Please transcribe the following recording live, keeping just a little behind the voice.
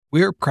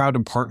We are proud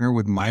to partner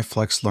with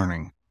MyFlex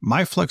Learning.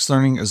 MyFlex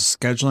Learning is a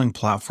scheduling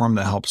platform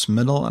that helps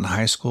middle and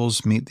high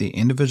schools meet the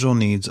individual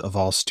needs of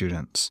all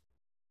students.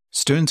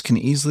 Students can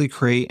easily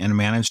create and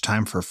manage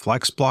time for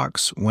flex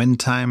blocks, win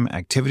time,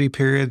 activity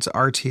periods,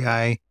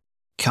 RTI,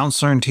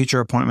 counselor and teacher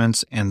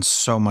appointments, and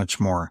so much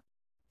more.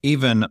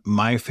 Even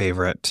my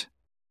favorite,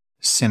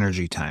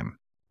 synergy time.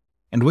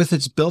 And with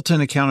its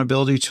built-in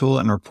accountability tool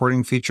and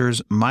reporting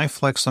features,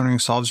 MyFlex Learning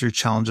solves your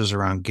challenges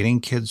around getting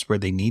kids where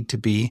they need to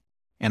be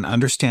and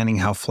understanding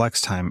how flex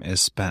time is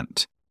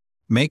spent.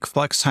 Make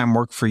flex time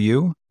work for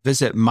you.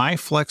 Visit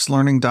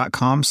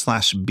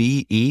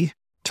myflexlearning.com/BE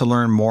to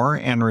learn more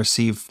and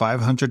receive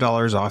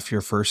 $500 off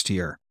your first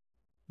year.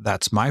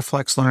 That's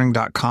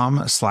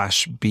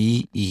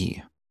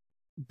myflexlearning.com/BE.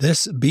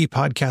 This B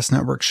Podcast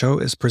Network show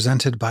is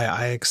presented by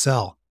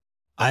iExcel.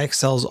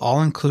 iExcel's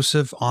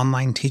all-inclusive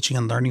online teaching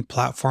and learning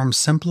platform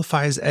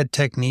simplifies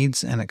edtech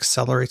needs and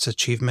accelerates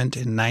achievement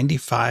in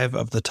 95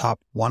 of the top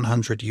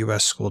 100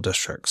 U.S. school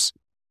districts.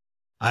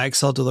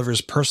 iExcel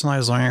delivers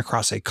personalized learning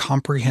across a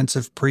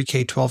comprehensive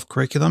pre-K-12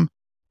 curriculum,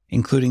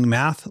 including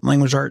math,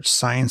 language arts,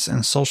 science,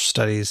 and social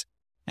studies,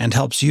 and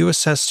helps you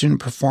assess student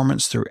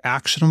performance through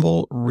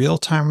actionable,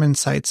 real-time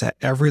insights at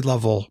every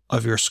level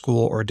of your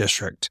school or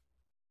district.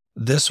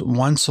 This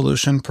one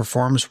solution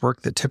performs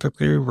work that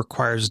typically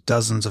requires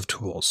dozens of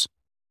tools.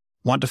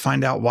 Want to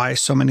find out why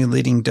so many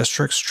leading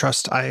districts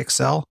trust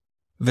iExcel?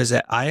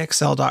 Visit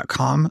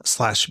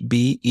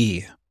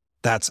iexcel.com/BE.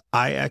 That's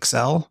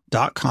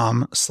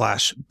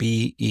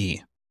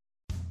iexcel.com/BE.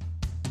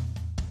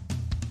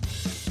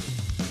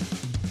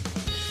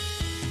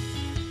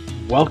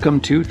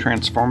 Welcome to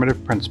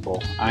Transformative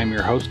Principal. I'm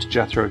your host,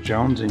 Jethro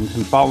Jones, and you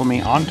can follow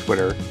me on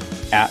Twitter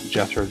at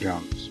Jethro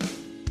Jones.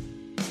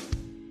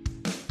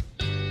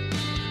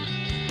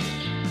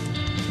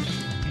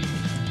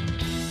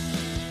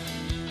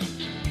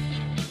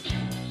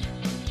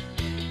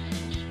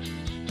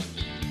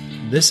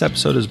 This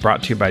episode is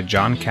brought to you by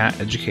John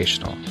Catt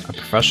Educational, a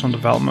professional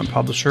development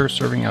publisher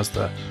serving as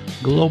the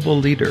global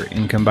leader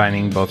in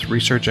combining both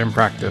research and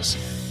practice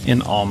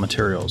in all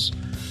materials.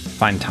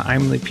 Find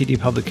timely PD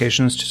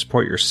publications to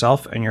support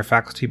yourself and your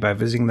faculty by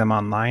visiting them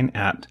online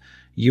at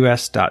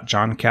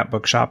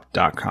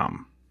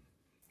us.johncattbookshop.com.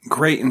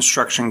 Great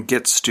instruction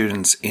gets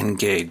students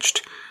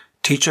engaged.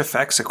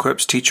 TeachFX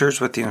equips teachers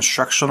with the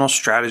instructional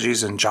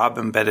strategies and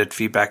job-embedded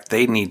feedback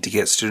they need to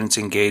get students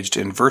engaged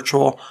in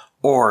virtual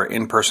or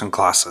in-person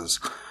classes.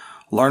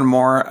 Learn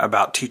more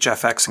about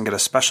TeachFX and get a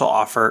special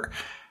offer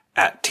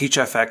at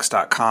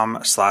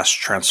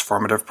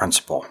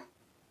teachfx.com/transformativeprincipal.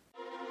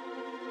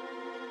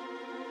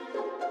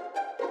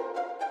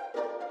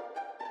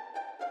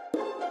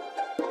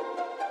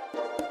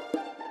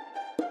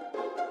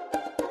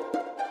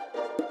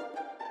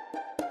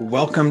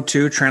 Welcome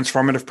to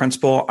Transformative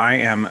Principal. I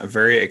am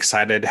very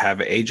excited to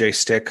have AJ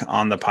Stich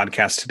on the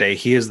podcast today.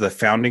 He is the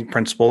founding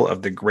principal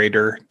of the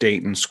Greater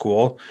Dayton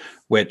School,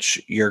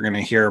 which you're going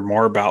to hear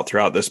more about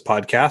throughout this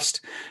podcast.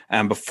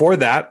 And before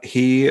that,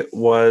 he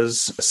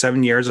was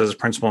 7 years as a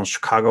principal in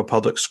Chicago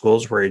Public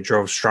Schools, where he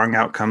drove strong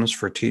outcomes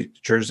for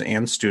teachers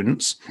and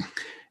students.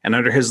 And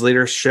under his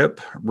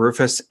leadership,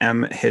 Rufus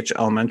M. Hitch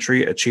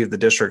Elementary achieved the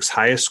district's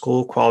highest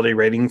school quality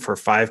rating for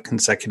 5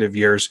 consecutive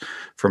years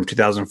from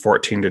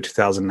 2014 to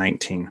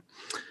 2019.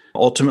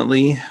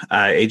 Ultimately,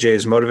 AJ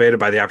is motivated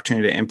by the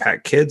opportunity to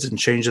impact kids and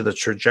change the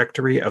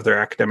trajectory of their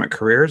academic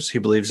careers. He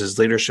believes his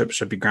leadership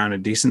should be grounded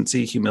in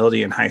decency,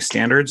 humility, and high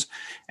standards,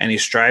 and he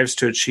strives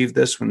to achieve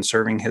this when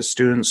serving his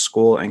students,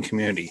 school, and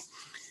community.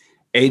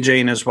 AJ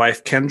and his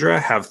wife, Kendra,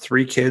 have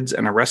 3 kids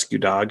and a rescue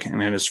dog,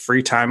 and in his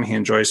free time, he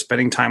enjoys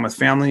spending time with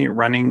family,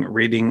 running,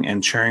 reading,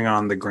 and cheering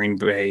on the Green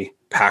Bay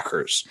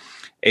Packers.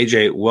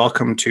 AJ,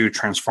 welcome to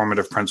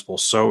Transformative Principal.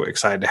 So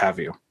excited to have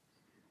you.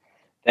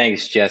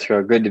 Thanks,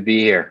 Jethro. Good to be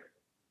here.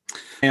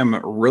 I am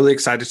really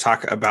excited to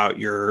talk about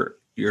your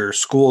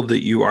school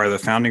that you are the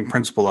founding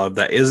principal of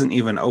that isn't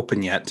even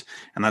open yet.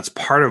 And that's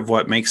part of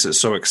what makes it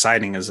so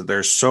exciting, is that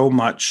there's so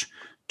much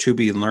to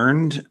be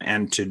learned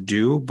and to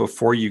do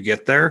before you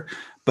get there.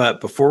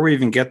 But before we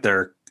even get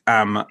there,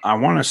 I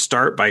want to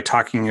start by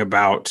talking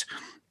about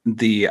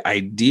the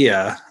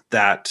idea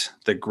that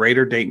the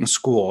Greater Dayton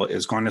School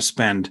is going to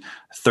spend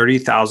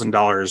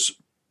 $30,000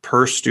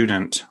 per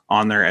student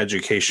on their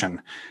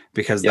education,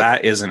 because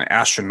that is an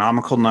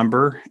astronomical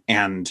number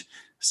and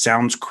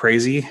sounds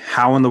crazy.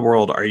 How in the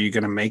world are you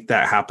going to make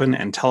that happen?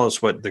 And tell us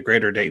what the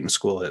Greater Dayton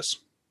School is.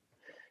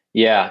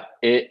 Yeah,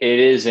 it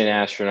is an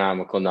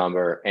astronomical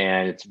number,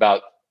 and it's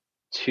about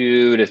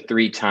 2 to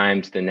 3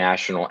 times the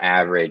national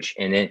average.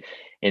 And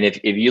if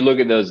you look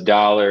at those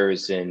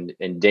dollars in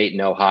Dayton,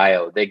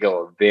 Ohio, they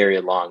go a very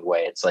long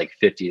way. It's like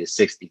 $50,000 to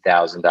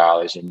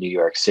 $60,000 in New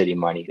York City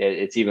money.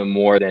 It's even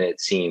more than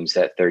it seems,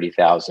 that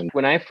 30,000.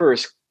 When I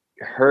first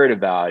heard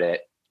about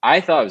it,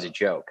 I thought it was a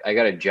joke. I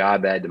got a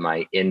job ad to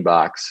my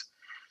inbox,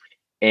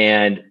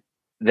 and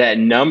that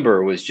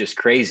number was just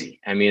crazy.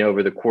 I mean,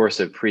 over the course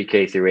of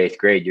pre-K through 8th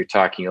grade, you're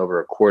talking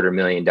over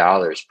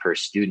 $250,000 per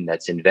student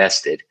that's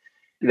invested.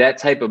 that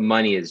type of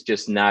money is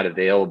just not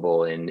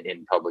available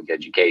in public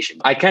education.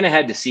 I kind of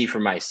had to see for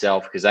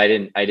myself because I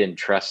didn't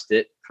trust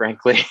it,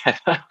 frankly.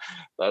 I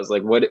was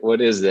like,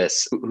 what is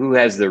this? Who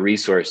has the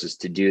resources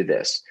to do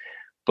this?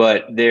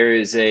 But there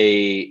is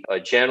a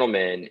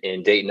gentleman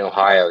in Dayton,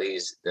 Ohio.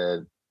 He's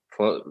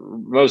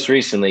most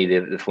recently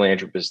the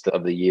philanthropist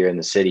of the year in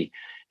the city.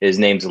 His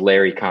name's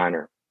Larry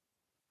Connor,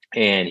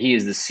 and he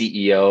is the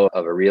CEO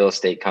of a real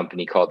estate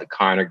company called the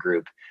Connor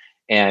Group.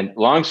 And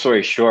long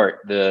story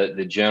short,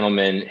 the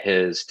gentleman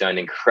has done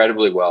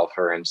incredibly well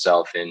for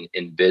himself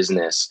in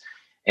business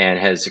and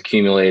has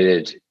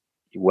accumulated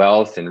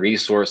wealth and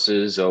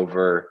resources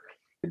over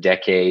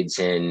decades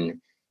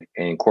in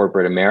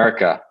corporate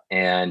America.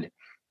 And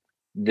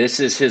this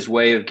is his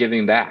way of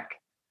giving back.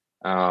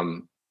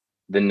 The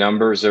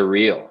numbers are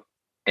real,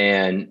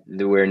 and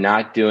we're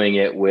not doing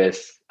it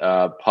with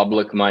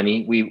public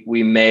money.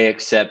 We may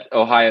accept.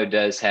 Ohio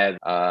does have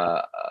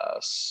a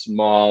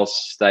small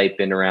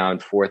stipend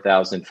around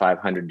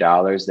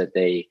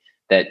 $4,500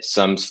 that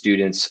some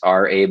students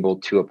are able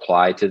to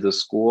apply to the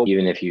school.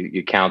 Even if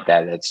you count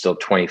that, that's still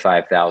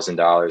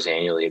 $25,000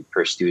 annually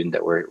per student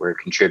that we're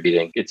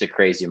contributing. It's a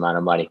crazy amount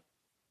of money.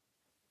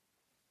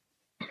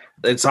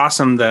 It's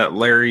awesome that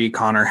Larry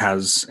Connor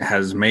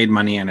has made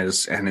money and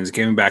is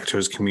giving back to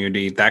his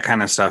community. That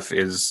kind of stuff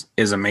is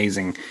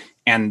amazing.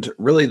 And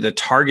really the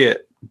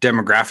target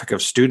demographic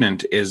of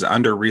student is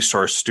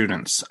under-resourced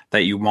students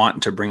that you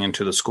want to bring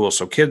into the school.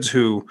 So kids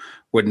who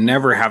would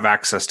never have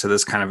access to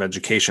this kind of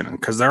education,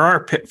 because there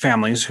are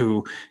families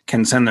who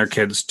can send their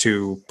kids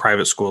to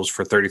private schools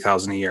for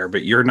 $30,000 a year,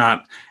 but you're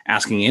not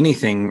asking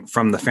anything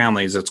from the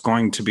families. It's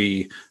going to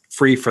be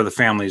free for the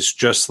families,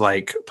 just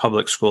like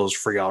public school is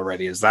free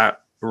already. Is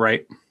that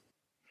right?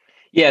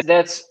 Yeah,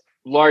 that's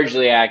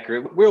largely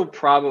accurate. We'll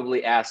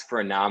probably ask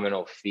for a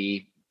nominal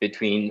fee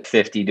between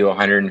 $50 to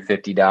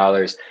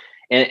 $150.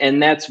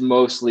 And that's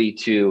mostly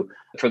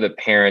for the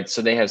parents,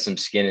 so they have some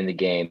skin in the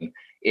game,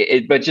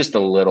 but just a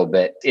little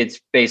bit.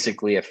 It's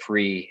basically a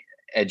free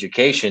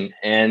education,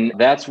 and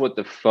that's what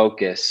the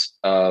focus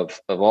of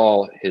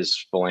all his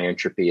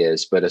philanthropy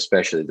is, but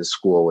especially the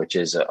school, which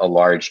is a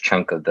large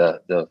chunk of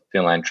the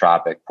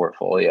philanthropic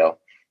portfolio.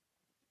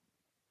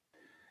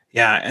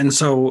 Yeah, and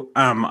so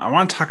I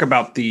want to talk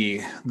about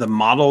the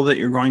model that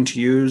you're going to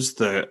use,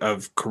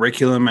 of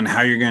curriculum and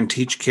how you're going to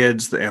teach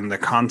kids, and the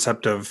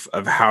concept of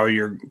how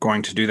you're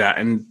going to do that.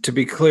 And to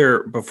be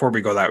clear, before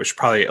we go that, we should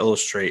probably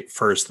illustrate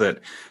first that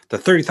the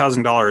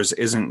 $30,000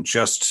 isn't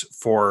just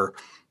for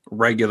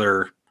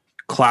regular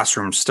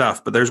classroom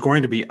stuff, but there's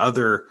going to be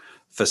other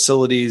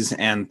facilities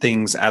and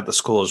things at the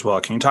school as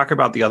well. Can you talk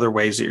about the other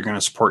ways that you're going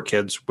to support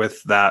kids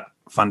with that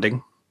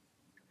funding?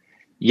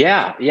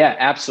 Yeah,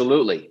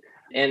 absolutely.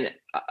 And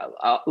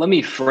let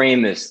me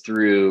frame this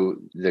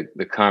through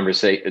the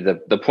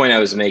conversation, the point I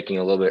was making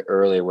a little bit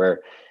earlier,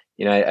 where,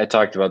 I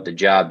talked about the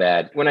job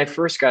ad. When I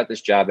first got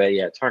this job ad,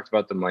 I talked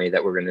about the money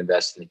that we're going to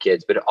invest in the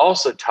kids, but it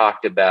also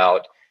talked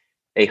about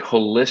a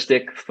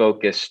holistic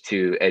focus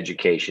to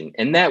education.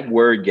 And that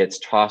word gets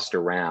tossed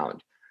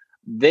around.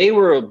 They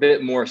were a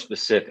bit more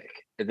specific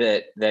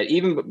that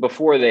even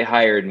before they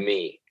hired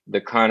me,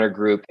 the Connor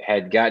Group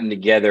had gotten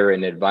together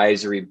an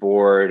advisory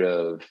board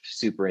of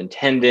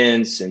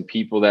superintendents and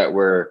people that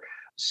were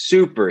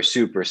super,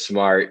 super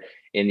smart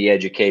in the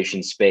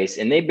education space.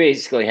 And they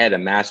basically had a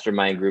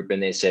mastermind group,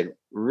 and they said,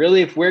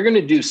 really, if we're going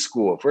to do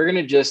school, if we're going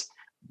to just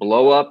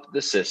blow up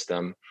the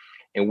system,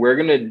 and we're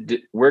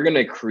going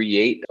to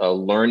create a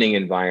learning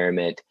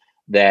environment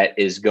that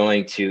is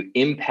going to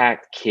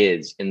impact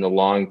kids in the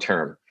long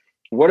term,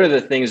 what are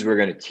the things we're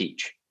going to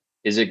teach?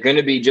 Is it going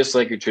to be just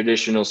like a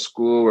traditional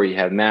school where you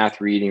have math,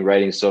 reading,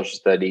 writing, social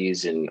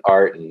studies, and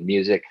art and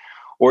music?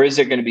 Or is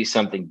it going to be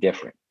something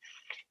different?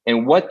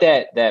 And what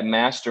that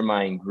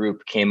mastermind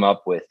group came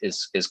up with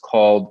is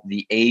called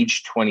the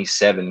Age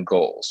 27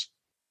 goals.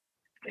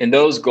 And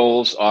those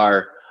goals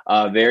are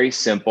very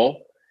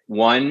simple.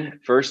 One,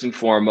 first and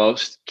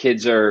foremost,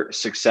 kids are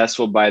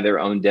successful by their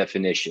own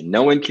definition.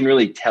 No one can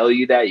really tell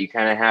you that. You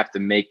kind of have to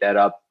make that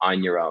up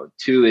on your own.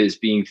 2 is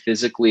being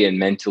physically and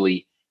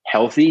mentally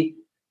healthy.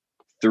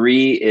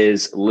 3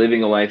 is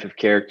living a life of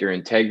character and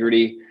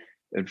integrity.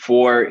 And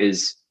 4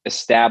 is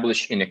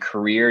established in a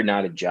career,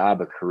 not a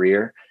job, a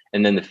career.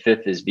 And then the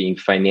 5th is being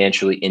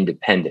financially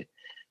independent.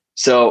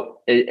 So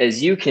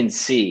as you can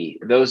see,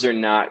 those are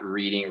not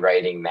reading,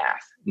 writing,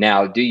 math.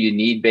 Now, do you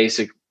need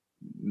basic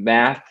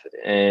math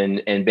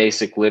and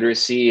basic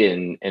literacy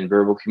and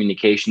verbal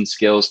communication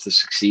skills to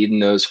succeed in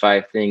those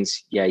 5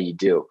 things? Yeah, you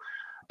do.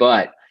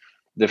 But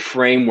the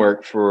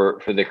framework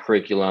for the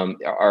curriculum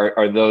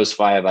are those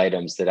 5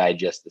 items that I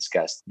just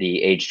discussed,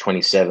 the Age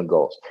 27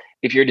 goals.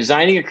 If you're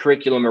designing a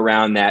curriculum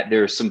around that,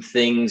 there are some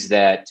things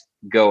that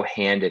go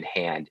hand in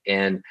hand.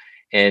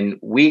 And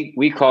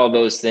we call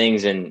those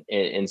things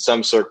in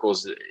some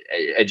circles,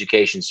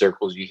 education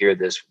circles, you hear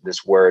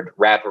this word,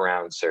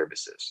 wraparound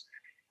services.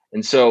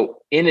 And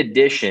so in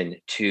addition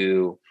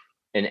to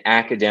an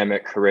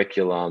academic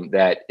curriculum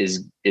that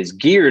is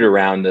geared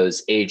around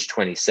those age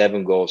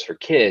 27 goals for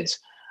kids,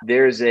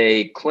 there's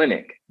a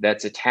clinic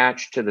that's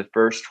attached to the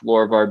first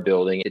floor of our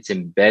building. It's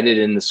embedded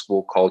in the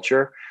school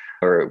culture,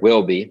 or it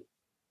will be.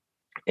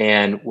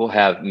 And we'll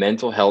have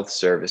mental health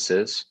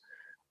services.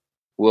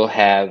 We'll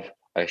have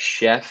a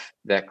chef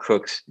that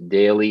cooks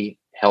daily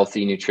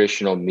healthy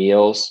nutritional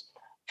meals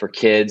for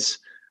kids.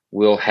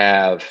 We'll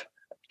have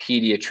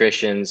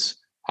pediatricians,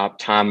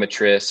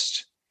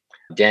 optometrists,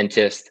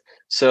 dentists.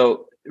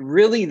 So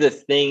really the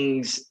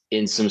things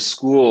in some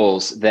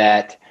schools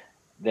that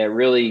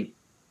really,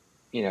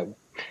 you know,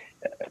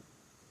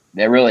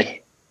 that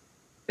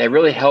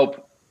really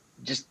help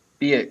just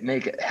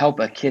help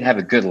a kid have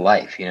a good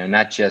life,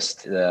 not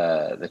just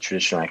the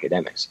traditional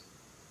academics.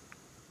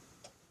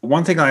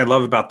 One thing I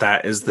love about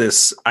that is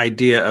this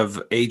idea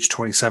of age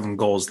 27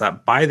 goals,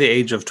 that by the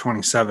age of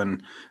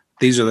 27,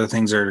 these are the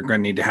things that are going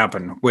to need to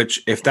happen,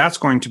 which if that's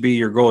going to be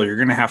your goal, you're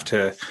going to have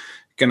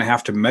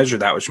to measure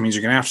that, which means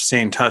you're going to have to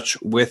stay in touch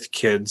with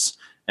kids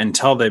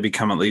until they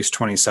become at least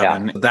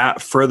 27. Yeah.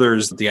 That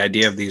furthers the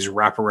idea of these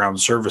wraparound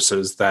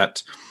services,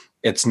 that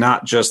it's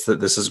not just that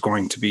this is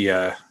going to be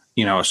a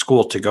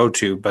school to go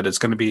to, but it's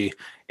going to be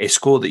a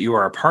school that you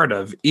are a part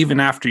of,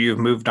 even after you've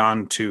moved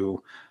on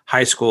to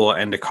high school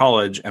and to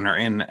college and are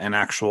in an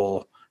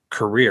actual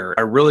career.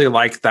 I really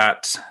like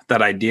that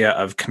idea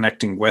of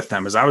connecting with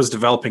them. As I was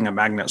developing a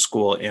magnet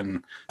school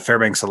in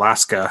Fairbanks,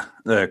 Alaska,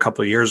 a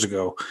couple of years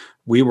ago,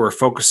 we were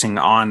focusing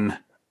on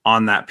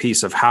that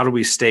piece of how do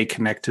we stay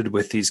connected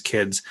with these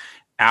kids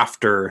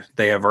after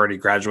they have already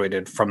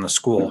graduated from the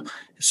school,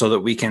 so that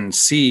we can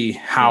see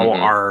how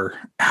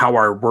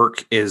our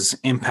work is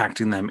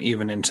impacting them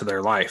even into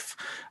their life.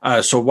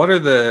 So what are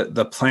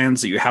the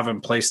plans that you have in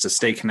place to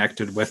stay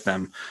connected with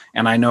them?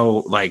 And I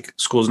know like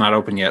school's not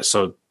open yet,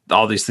 so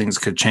all these things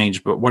could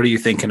change, but what are you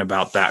thinking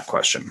about that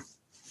question?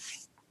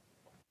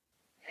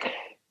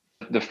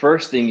 The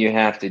first thing you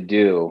have to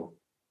do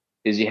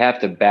is you have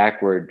to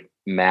backward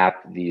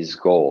map these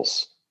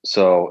goals.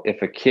 So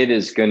if a kid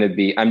is going to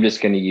be, I'm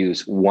just going to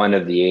use one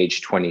of the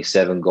age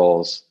 27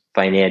 goals,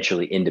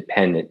 financially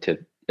independent, to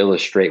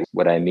illustrate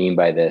what I mean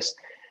by this.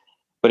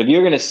 But if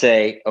you're going to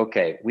say,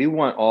 okay, we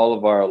want all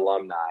of our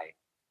alumni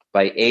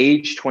by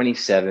age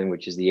 27,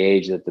 which is the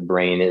age that the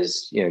brain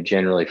is,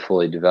 generally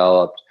fully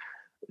developed,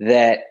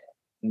 that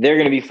they're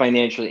going to be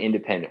financially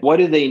independent. What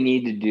do they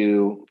need to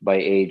do by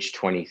age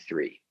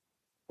 23?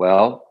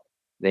 Well,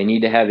 they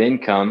need to have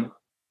income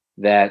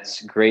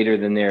that's greater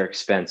than their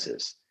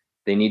expenses.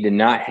 They need to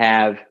not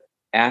have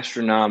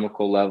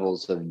astronomical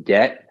levels of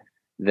debt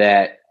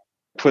that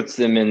puts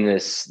them in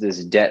this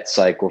debt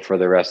cycle for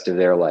the rest of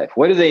their life.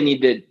 What do they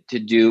need to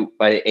do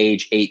by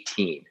age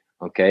 18?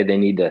 Okay, they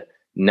need to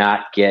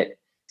not get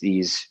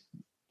these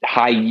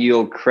high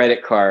yield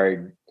credit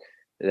card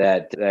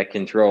that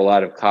can throw a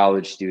lot of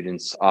college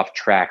students off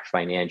track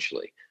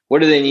financially.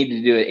 What do they need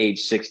to do at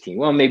age 16?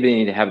 Well, maybe they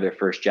need to have their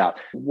first job.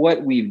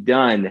 What we've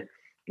done,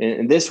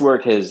 and this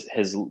work has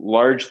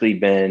largely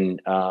been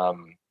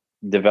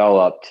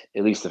developed,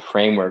 at least the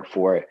framework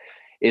for it,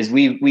 is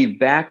we've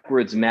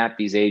backwards mapped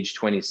these age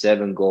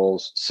 27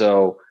 goals.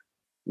 So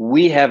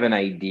we have an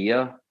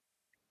idea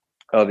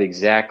of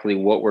exactly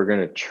what we're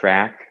going to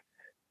track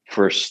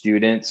for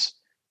students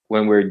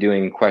when we're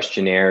doing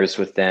questionnaires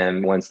with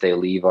them once they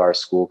leave our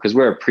school, because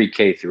we're a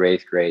pre-K through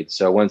 8th grade.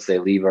 So once they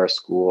leave our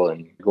school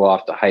and go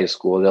off to high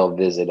school, they'll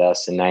visit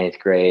us in 9th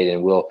grade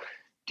and we'll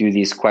do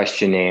these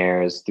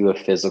questionnaires, do a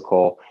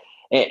physical.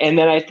 And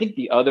then I think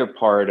the other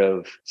part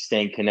of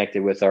staying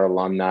connected with our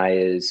alumni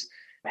is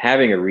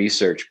having a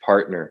research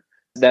partner.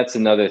 That's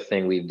another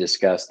thing we've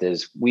discussed,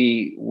 is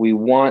we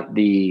want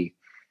the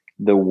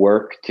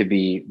work to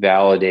be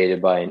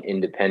validated by an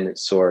independent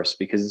source,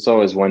 because it's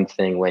always one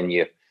thing when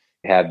you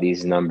have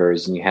these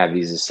numbers and you have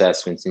these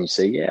assessments and you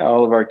say, yeah,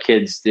 all of our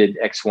kids did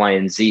X, Y,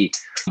 and Z.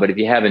 But if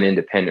you have an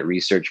independent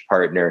research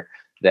partner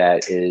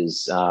that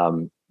is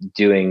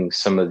doing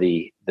some of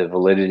the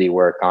validity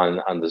work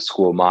on the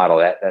school model,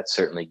 that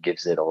certainly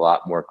gives it a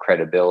lot more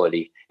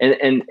credibility.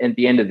 And at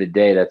the end of the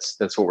day, that's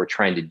what we're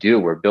trying to do.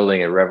 We're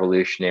building a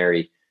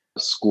revolutionary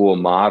school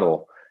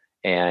model.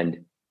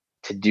 And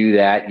to do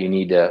that, you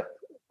need to, of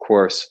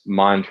course,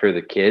 monitor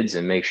the kids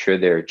and make sure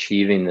they're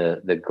achieving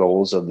the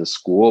goals of the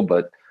school,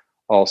 but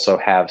also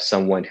have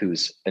someone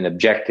who's an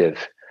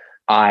objective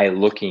eye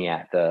looking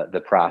at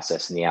the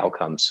process and the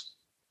outcomes.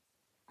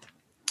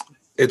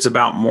 It's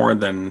about more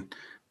than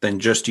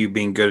just you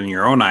being good in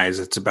your own eyes.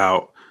 It's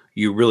about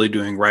you really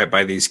doing right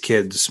by these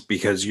kids,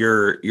 because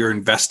you're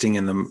investing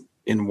in them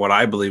in what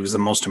I believe is the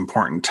most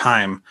important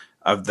time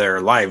of their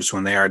lives,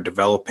 when they are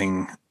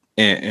developing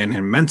an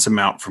immense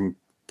amount from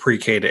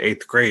pre-K to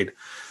 8th grade.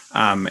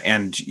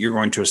 And you're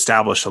going to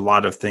establish a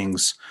lot of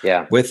things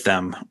with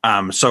them.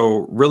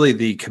 So really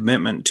the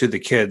commitment to the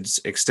kids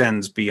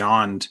extends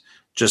beyond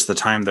just the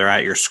time they're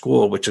at your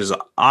school, which is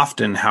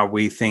often how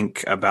we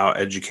think about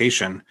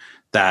education,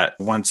 that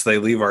once they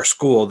leave our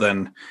school,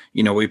 then,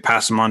 we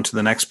pass them on to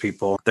the next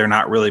people. They're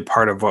not really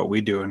part of what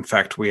we do. In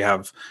fact, we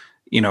have,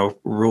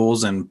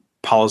 rules and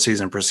policies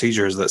and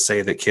procedures that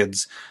say that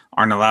kids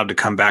aren't allowed to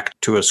come back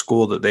to a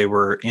school that they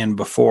were in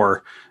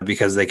before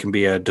because they can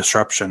be a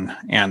disruption.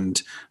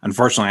 And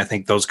unfortunately, I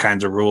think those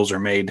kinds of rules are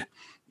made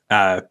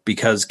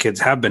because kids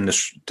have been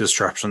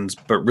disruptions,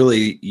 but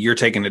really you're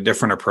taking a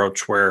different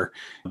approach where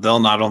they'll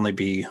not only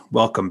be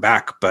welcome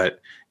back, but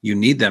you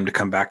need them to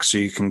come back so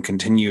you can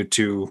continue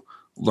to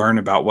learn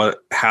about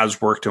what has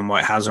worked and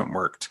what hasn't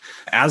worked.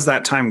 As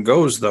that time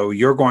goes, though,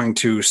 you're going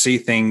to see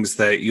things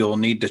that you'll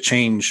need to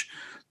change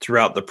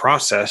throughout the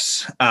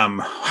process.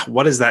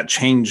 What is that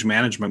change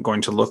management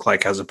going to look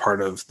like as a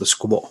part of the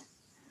school?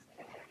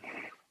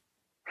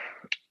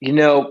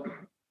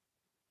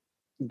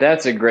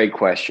 That's a great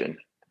question.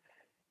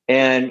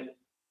 And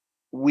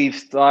we've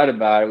thought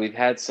about it. We've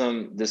had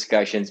some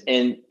discussions,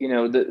 and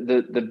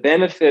the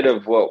benefit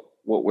of what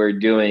we're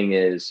doing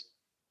is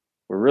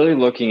we're really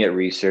looking at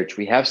research.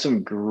 We have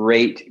some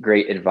great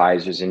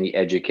advisors in the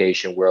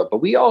education world, but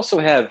we also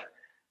have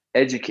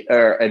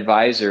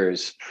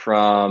advisors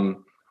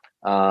from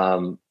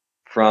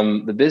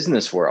the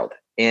business world.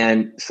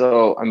 And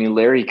so,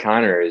 Larry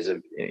Connor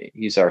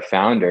he's our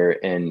founder,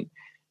 and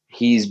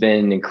he's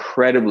been an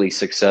incredibly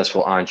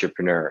successful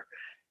entrepreneur.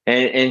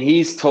 And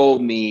he's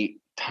told me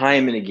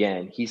time and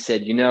again, he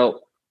said,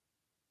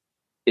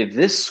 if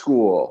this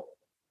school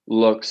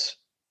looks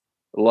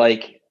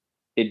like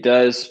it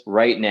does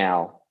right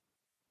now,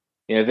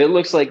 if it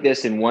looks like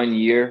this in 1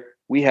 year,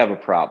 we have a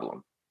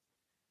problem,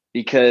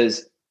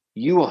 because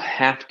you will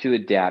have to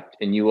adapt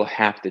and you will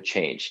have to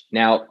change.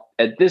 Now,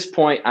 at this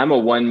point, I'm a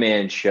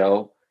one-man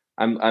show.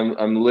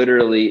 I'm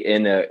literally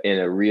in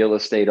a real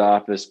estate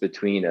office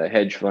between a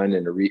hedge fund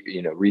and a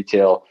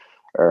retail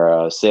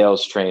or a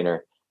sales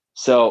trainer.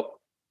 So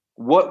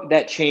what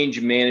that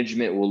change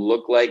management will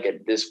look like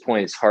at this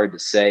point is hard to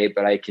say,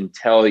 but I can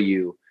tell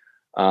you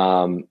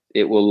it's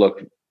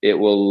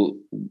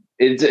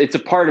a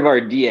part of our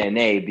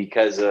DNA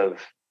because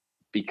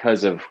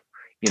of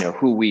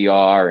who we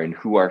are and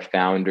who our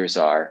founders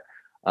are.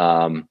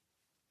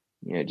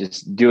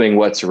 Just doing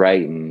what's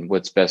right and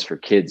what's best for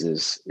kids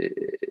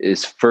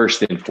is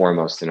first and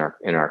foremost in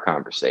our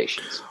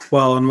conversations.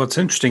 Well, and what's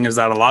interesting is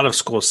that a lot of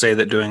schools say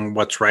that doing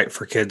what's right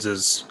for kids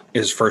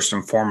is first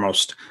and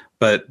foremost,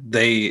 but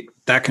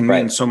that can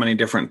mean so many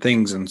different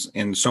things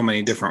in so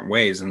many different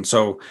ways. And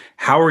so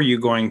how are you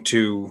going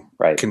to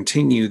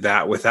continue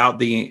that without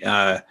the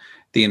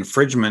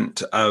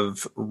infringement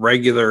of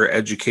regular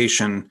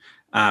education,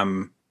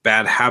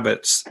 bad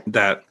habits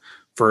that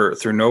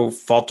through no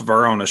fault of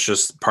our own, it's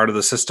just part of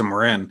the system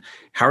we're in?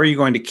 How are you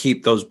going to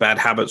keep those bad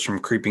habits from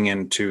creeping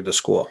into the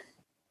school?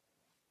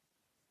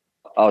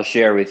 I'll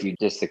share with you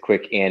just a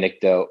quick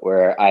anecdote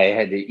where I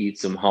had to eat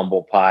some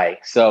humble pie.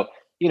 So,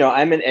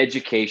 I'm an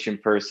education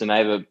person. I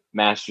have a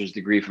master's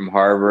degree from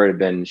Harvard. I've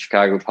been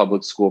Chicago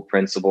public school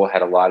principal,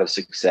 had a lot of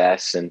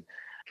success, and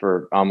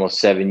for almost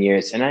 7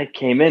 years. And I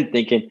came in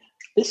thinking,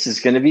 this is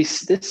going to be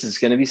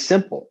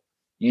simple.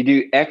 You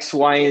do X,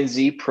 Y, and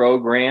Z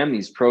program.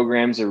 These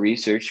programs are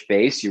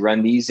research-based. You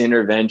run these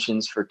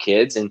interventions for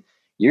kids, and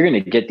you're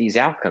going to get these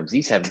outcomes.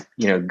 These have,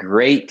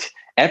 great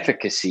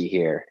efficacy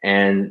here,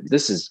 and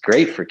this is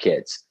great for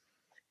kids.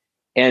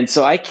 And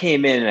so I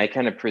came in and I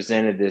kind of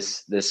presented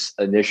this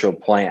initial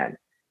plan,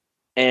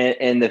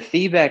 and the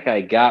feedback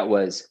I got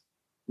was,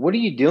 "What are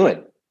you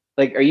doing?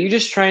 Like, are you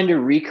just trying to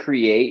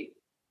recreate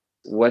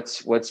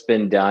what's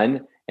been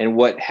done and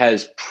what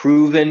has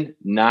proven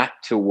not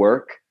to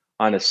work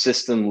on a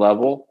system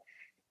level?"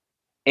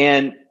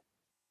 And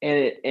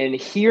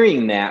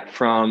hearing that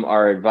from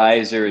our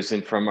advisors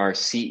and from our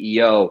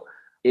CEO,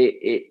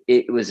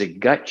 it was a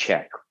gut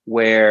check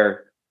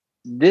where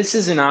this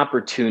is an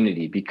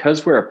opportunity.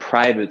 Because we're a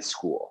private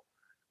school,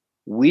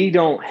 we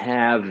don't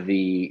have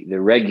the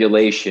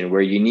regulation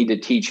where you need to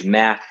teach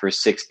math for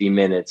 60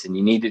 minutes and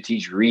you need to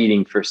teach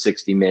reading for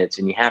 60 minutes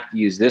and you have to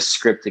use this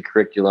scripted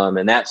curriculum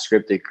and that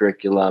scripted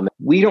curriculum.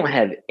 We don't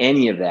have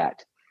any of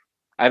that.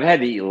 I've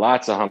had to eat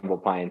lots of humble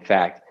pie, in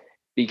fact,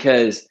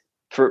 because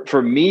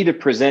for me to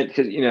present,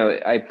 because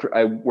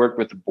I work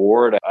with the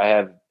board, I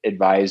have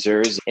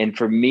advisors, and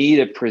for me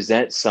to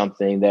present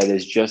something that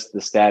is just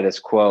the status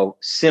quo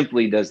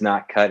simply does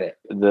not cut it.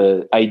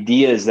 The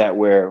ideas that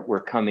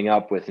we're coming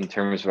up with in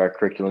terms of our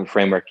curriculum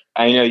framework,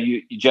 I know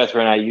you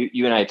Jethro,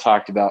 and I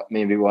talked about,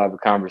 maybe we'll have a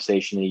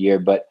conversation in a year,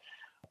 but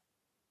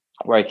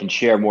where I can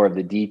share more of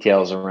the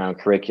details around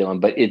curriculum,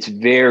 but it's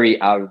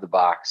very out of the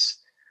box.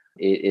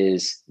 It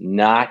is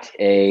not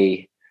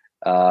a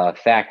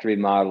factory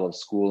model of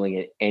schooling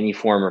in any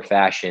form or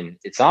fashion.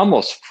 It's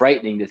almost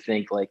frightening to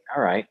think, like,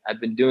 all right,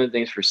 I've been doing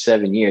things for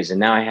 7 years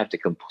and now I have to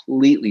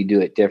completely do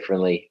it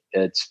differently.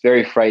 It's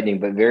very frightening,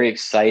 but very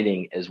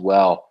exciting as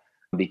well,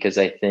 because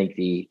I think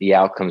the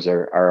outcomes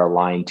are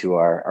aligned to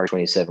our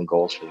 27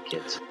 goals for the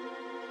kids.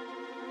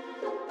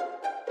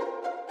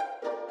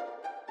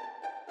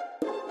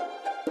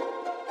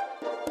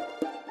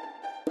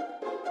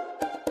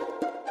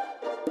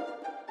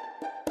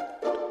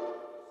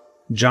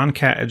 John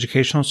Catt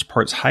Educational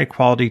supports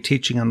high-quality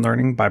teaching and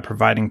learning by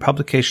providing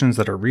publications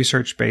that are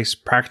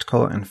research-based,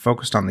 practical, and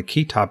focused on the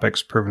key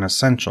topics proven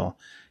essential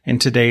in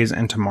today's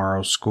and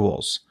tomorrow's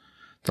schools.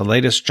 The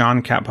latest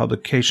John Catt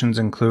publications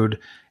include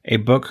a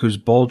book whose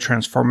bold,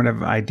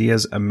 transformative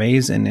ideas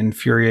amaze and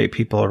infuriate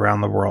people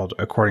around the world,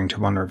 according to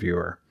one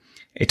reviewer,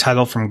 a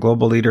title from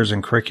global leaders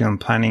in curriculum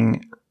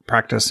planning,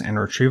 practice, and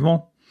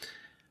retrieval,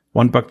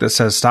 one book that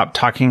says stop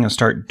talking and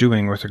start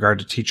doing with regard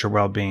to teacher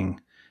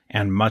well-being,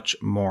 and much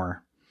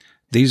more.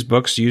 These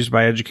books, used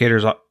by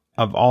educators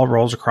of all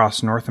roles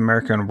across North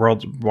America and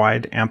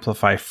worldwide,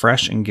 amplify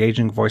fresh,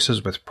 engaging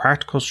voices with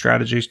practical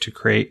strategies to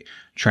create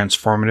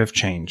transformative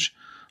change.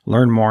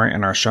 Learn more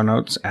in our show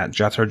notes at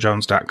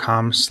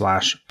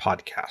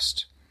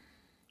jethrojones.com/podcast.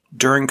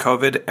 During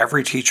COVID,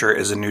 every teacher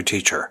is a new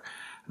teacher.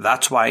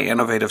 That's why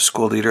innovative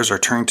school leaders are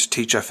turning to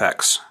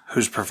TeachFX,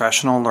 whose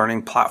professional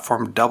learning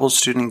platform doubles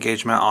student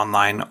engagement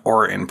online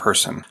or in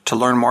person. To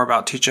learn more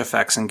about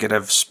TeachFX and get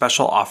a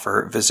special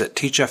offer, visit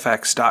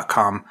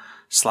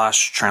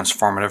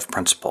teachfx.com/transformative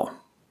principle.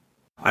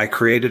 I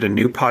created a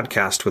new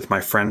podcast with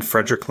my friend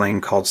Frederick Lane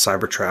called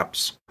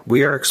Cybertraps.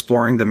 We are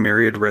exploring the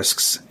myriad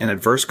risks and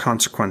adverse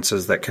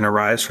consequences that can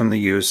arise from the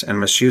use and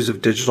misuse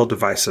of digital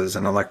devices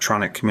and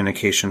electronic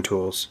communication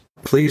tools.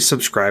 Please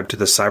subscribe to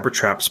the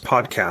Cybertraps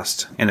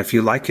podcast, and if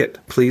you like it,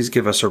 please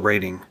give us a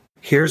rating.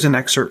 Here's an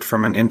excerpt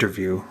from an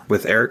interview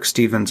with Eric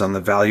Stevens on the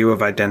value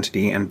of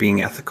identity and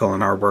being ethical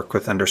in our work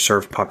with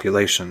underserved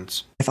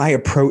populations. If I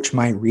approach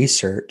my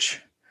research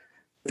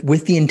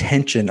with the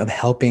intention of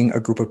helping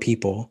a group of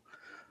people,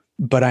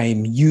 but I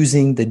am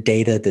using the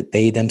data that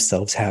they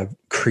themselves have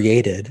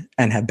created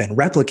and have been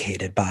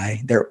replicated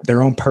by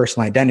their own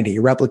personal identity,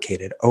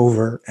 replicated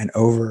over and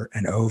over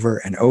and over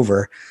and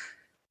over,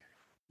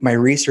 my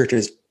research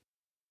is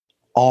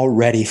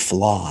already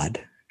flawed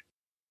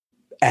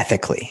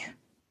ethically.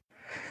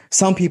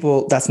 Some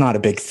people, that's not a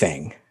big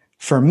thing.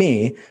 For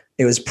me,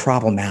 it was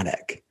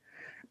problematic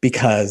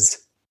because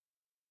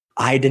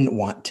I didn't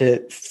want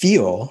to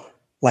feel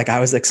like I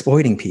was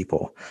exploiting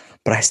people,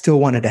 but I still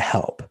wanted to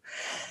help.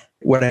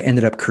 What I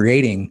ended up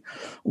creating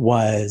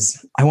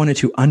was I wanted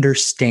to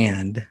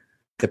understand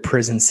the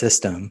prison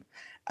system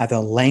at the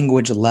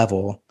language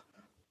level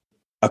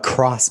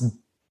across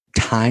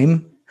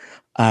time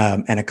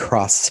and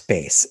across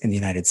space in the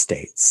United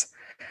States.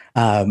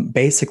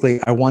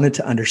 Basically, I wanted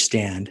to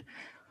understand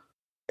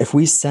if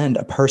we send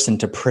a person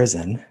to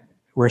prison,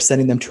 we're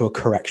sending them to a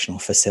correctional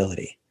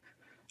facility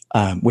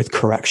with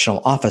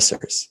correctional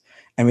officers,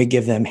 and we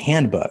give them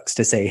handbooks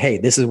to say, hey,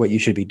 this is what you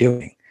should be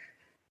doing.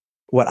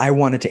 What I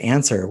wanted to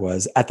answer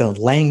was at the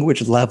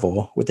language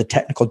level with the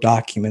technical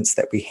documents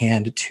that we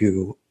hand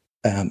to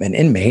an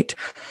inmate,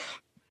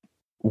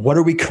 what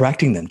are we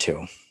correcting them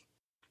to?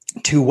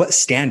 To what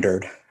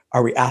standard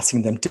are we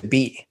asking them to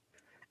be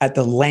at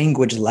the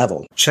language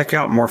level? Check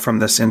out more from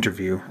this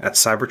interview at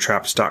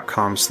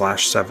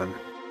cybertraps.com/7.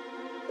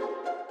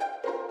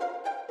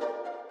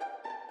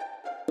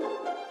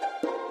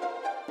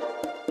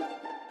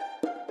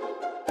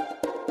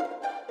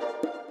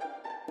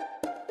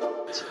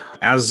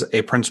 As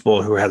a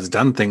principal who has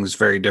done things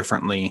very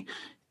differently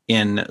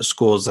in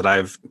schools that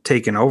I've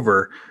taken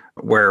over,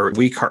 where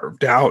we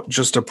carved out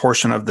just a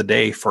portion of the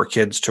day for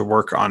kids to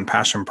work on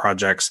passion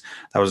projects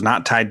that was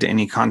not tied to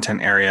any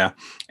content area.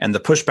 And the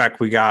pushback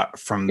we got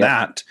from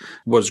that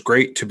was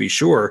great, to be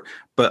sure,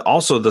 but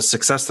also the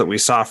success that we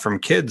saw from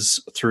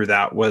kids through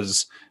that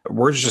was,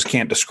 words just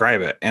can't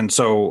describe it. And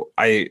so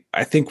I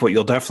think what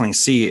you'll definitely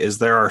see is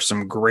there are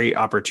some great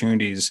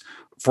opportunities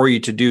for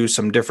you to do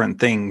some different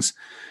things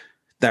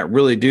that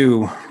really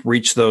do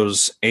reach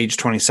those age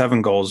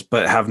 27 goals,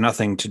 but have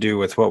nothing to do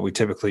with what we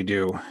typically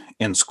do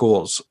in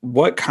schools.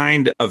 What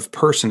kind of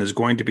person is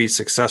going to be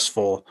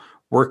successful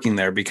working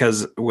there?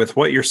 Because with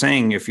what you're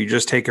saying, if you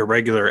just take a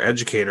regular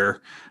educator,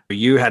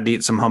 you had to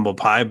eat some humble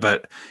pie,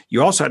 but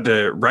you also had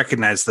to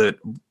recognize that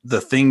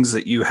the things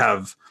that you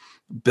have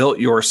built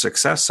your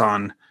success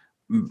on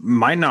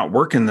might not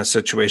work in this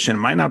situation,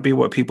 might not be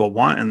what people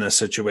want in this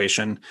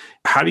situation.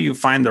 How do you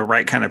find the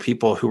right kind of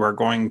people who are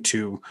going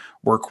to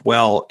work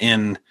well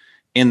in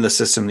the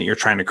system that you're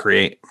trying to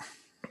create?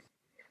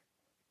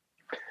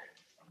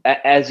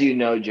 As you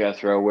know,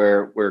 Jethro,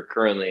 we're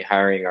currently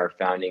hiring our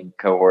founding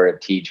cohort of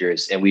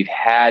teachers, and we've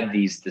had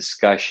these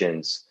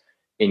discussions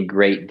in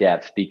great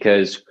depth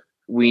because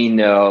we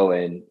know,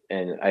 and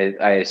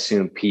I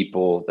assume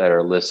people that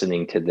are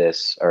listening to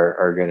this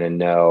are going to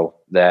know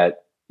that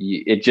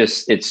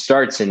it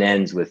starts and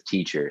ends with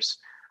teachers.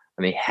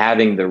 I mean,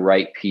 having the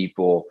right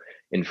people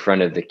in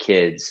front of the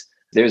kids,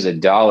 there's a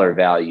dollar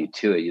value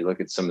to it. You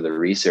look at some of the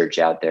research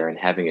out there, and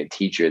having a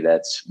teacher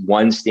that's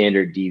one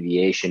standard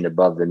deviation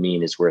above the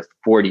mean is worth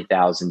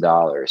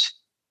 $40,000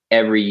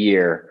 every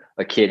year.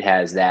 A kid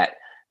has that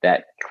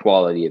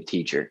quality of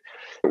teacher.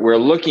 We're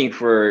looking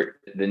for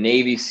the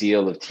Navy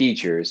SEAL of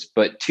teachers,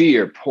 but to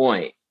your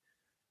point,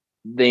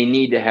 they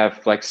need to have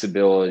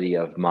flexibility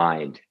of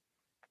mind,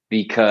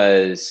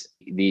 because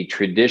the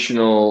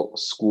traditional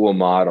school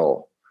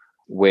model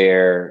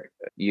where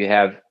you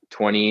have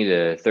 20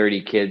 to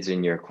 30 kids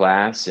in your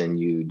class and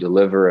you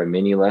deliver a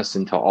mini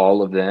lesson to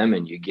all of them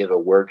and you give a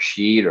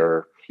worksheet,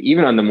 or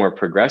Even on the more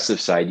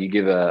progressive side, you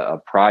give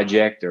a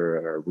project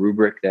or a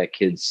rubric that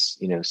kids,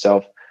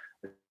 self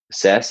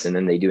assess, and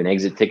then they do an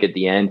exit tick at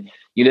the end.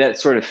 That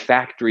sort of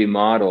factory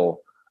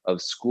model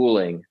of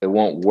schooling that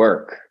won't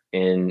work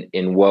in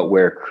what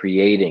we're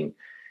creating.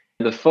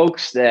 The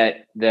folks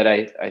that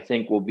I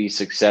think will be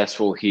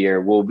successful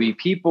here will be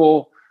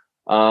people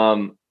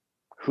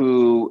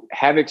who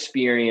have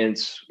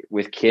experience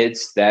with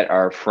kids that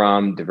are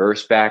from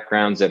diverse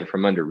backgrounds, that are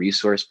from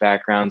under-resourced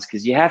backgrounds,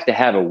 because you have to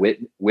have a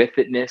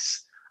with-itness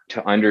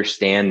to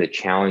understand the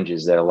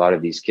challenges that a lot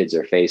of these kids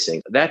are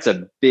facing. That's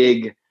a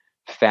big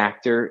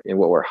factor in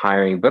what we're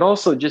hiring, but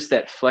also just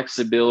that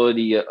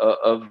flexibility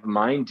of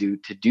mind to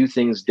do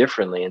things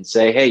differently and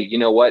say, hey, you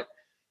know what?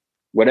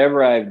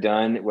 Whatever I've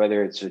done,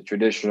 whether it's a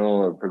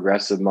traditional or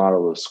progressive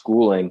model of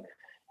schooling,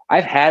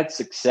 I've had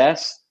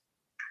success,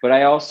 but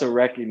I also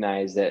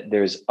recognize that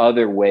there's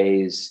other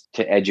ways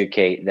to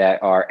educate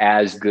that are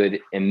as good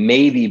and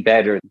maybe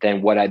better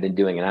than what I've been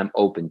doing, and I'm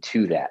open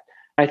to that.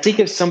 I think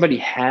if somebody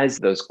has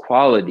those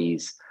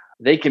qualities,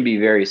 they can be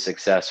very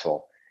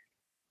successful.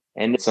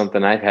 And it's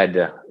something I've had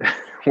to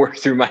work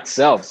through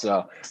myself.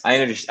 So I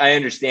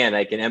understand,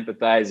 I can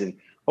empathize, and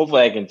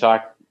hopefully I can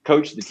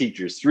coach the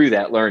teachers through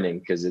that learning,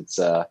 because it's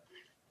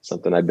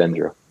something I've been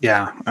through.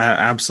 Yeah,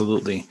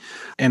 absolutely.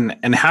 And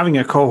having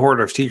a cohort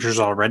of teachers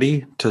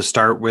already to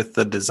start with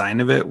the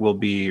design of it will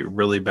be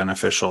really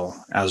beneficial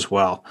as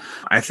well.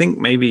 I think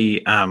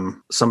maybe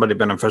somebody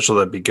beneficial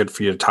that'd be good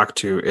for you to talk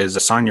to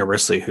is Sonia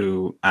Risley,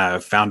 who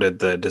founded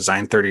the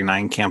Design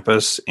 39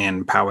 campus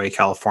in Poway,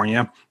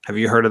 California. Have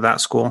you heard of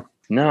that school?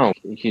 No.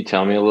 Can you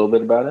tell me a little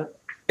bit about it?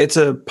 It's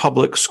a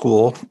public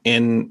school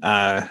in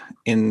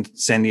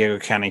San Diego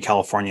County,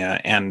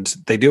 California, and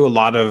they do a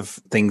lot of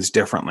things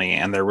differently,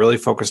 and they're really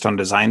focused on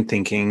design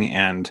thinking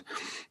and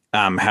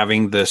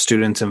having the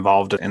students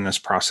involved in this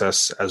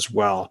process as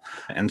well.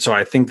 And so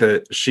I think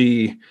that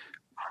she,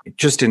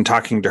 just in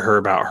talking to her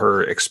about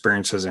her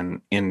experiences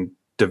in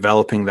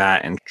developing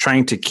that and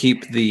trying to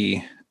keep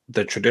the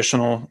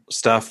traditional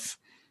stuff,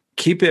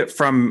 keep it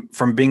from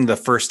being the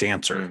first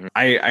answer. Mm-hmm.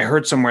 I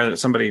heard somewhere that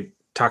somebody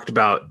talked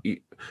about,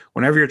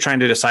 whenever you're trying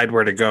to decide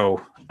where to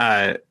go,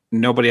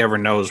 nobody ever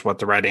knows what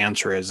the right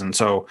answer is. And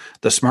so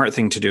the smart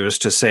thing to do is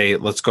to say,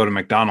 let's go to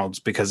McDonald's,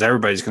 because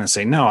everybody's going to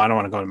say, no, I don't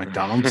want to go to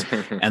McDonald's.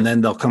 And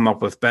then they'll come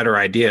up with better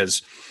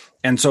ideas.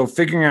 And so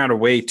figuring out a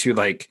way to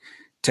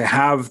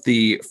have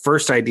the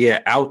first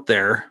idea out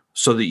there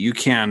so that you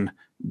can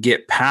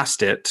get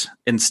past it,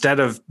 instead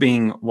of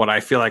being what I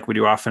feel like we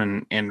do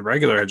often in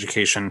regular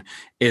education,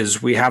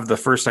 is we have the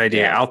first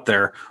idea out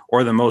there,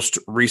 or the most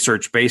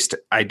research-based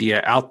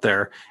idea out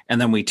there,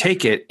 and then we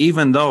take it,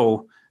 even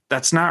though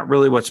that's not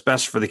really what's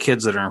best for the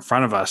kids that are in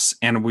front of us.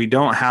 And we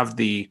don't have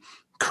the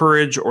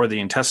courage or the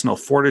intestinal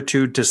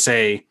fortitude to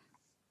say,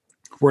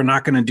 we're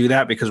not going to do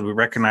that, because we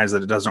recognize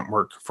that it doesn't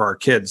work for our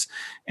kids.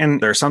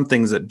 And there are some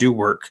things that do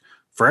work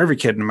for every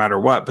kid, no matter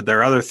what, but there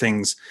are other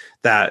things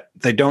that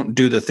they don't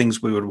do the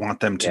things we would want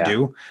them to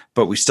do,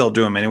 but we still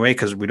do them anyway,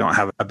 because we don't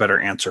have a better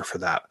answer for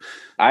that.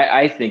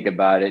 I think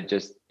about it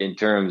just in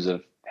terms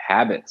of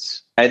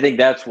habits. I think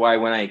that's why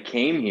when I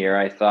came here,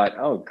 I thought,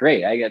 oh,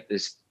 great, I got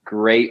this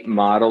great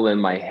model in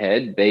my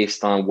head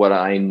based on what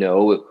I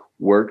know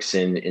works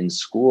in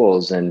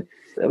schools. And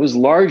it was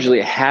largely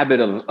a habit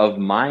of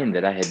mine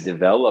that I had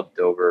developed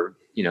over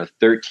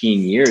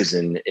 13 years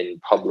in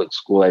public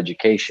school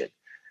education.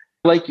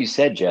 Like you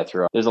said,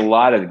 Jethro, there's a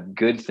lot of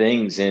good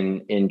things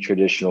in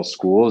traditional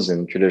schools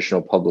and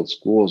traditional public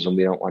schools, and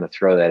we don't want to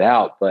throw that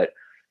out. But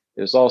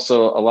there's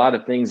also a lot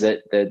of things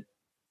that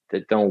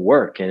don't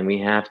work, and we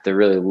have to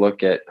really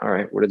look at, all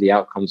right, what are the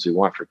outcomes we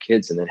want for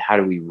kids, and then how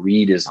do we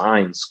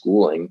redesign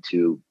schooling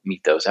to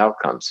meet those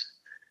outcomes?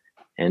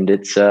 And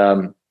it's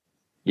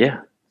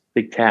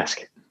big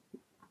task.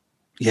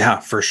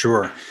 Yeah, for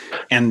sure.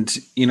 And,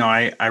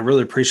 I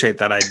really appreciate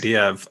that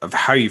idea of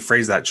how you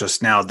phrase that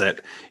just now,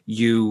 that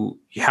you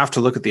have to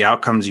look at the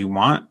outcomes you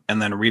want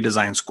and then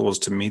redesign schools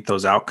to meet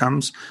those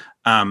outcomes.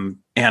 And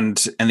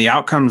the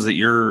outcomes that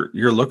you're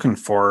looking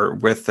for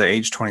with the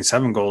age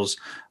 27 goals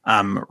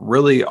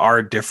really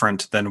are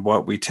different than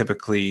what we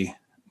typically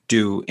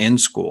do in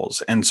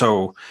schools. And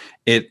so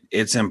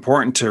it's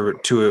important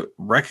to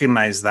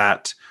recognize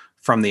that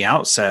from the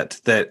outset,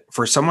 that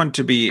for someone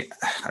to be,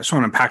 I just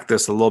want to unpack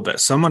this a little bit,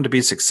 someone to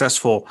be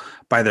successful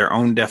by their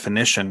own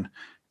definition,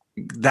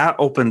 that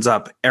opens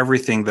up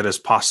everything that is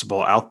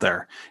possible out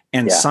there.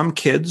 And some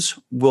kids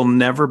will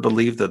never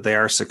believe that they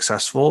are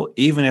successful,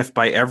 even if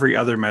by every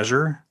other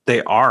measure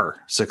they are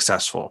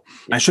successful.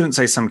 I shouldn't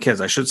say some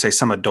kids, I should say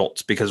some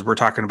adults, because we're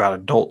talking about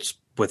adults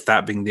with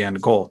that being the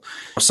end goal.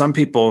 Some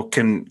people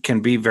can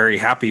be very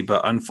happy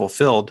but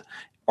unfulfilled,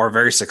 or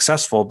very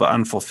successful but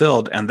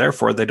unfulfilled, and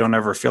therefore they don't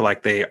ever feel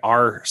like they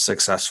are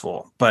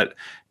successful. But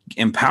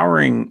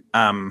empowering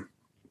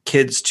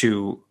kids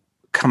to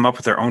come up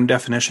with their own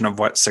definition of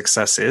what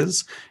success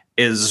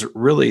is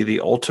really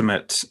the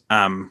ultimate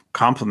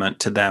compliment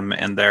to them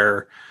and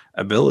their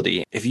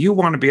ability. If you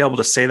want to be able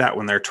to say that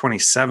when they're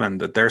 27,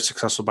 that they're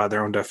successful by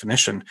their own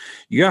definition,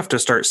 you have to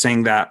start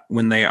saying that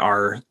when they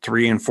are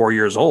 3 and 4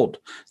 years old,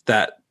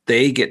 that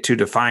they get to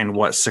define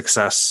what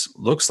success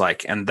looks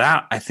like. And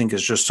that, I think,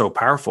 is just so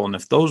powerful. And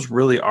if those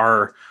really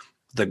are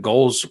the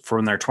goals for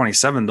when they're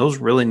 27, those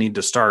really need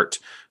to start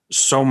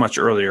so much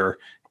earlier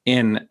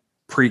in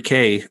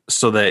pre-K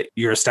so that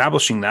you're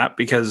establishing that,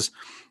 because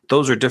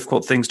those are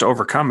difficult things to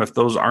overcome if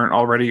those aren't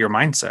already your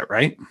mindset,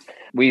 right?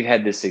 We've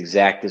had this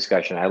exact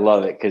discussion. I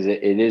love it because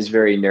it is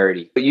very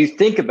nerdy. But you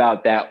think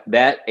about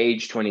that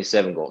age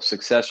 27 goal,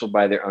 successful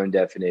by their own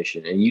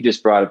definition. And you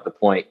just brought up the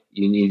point.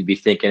 You need to be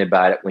thinking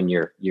about it when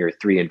you're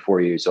 3 and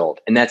 4 years old.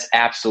 And that's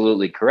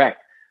absolutely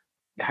correct.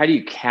 How do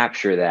you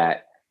capture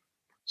that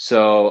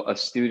so a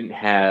student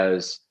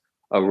has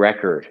a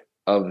record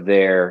of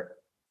their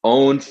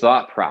own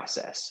thought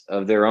process,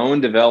 of their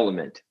own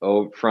development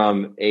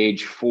from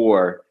age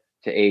 4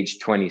 to age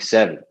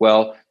 27?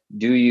 Well,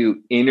 do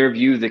you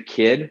interview the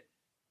kid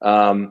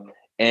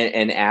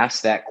and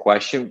ask that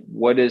question?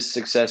 What does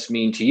success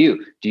mean to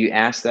you? Do you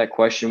ask that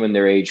question when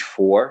they're age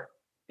 4,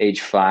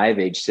 age 5,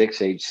 age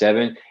 6, age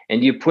 7?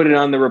 And do you put it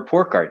on the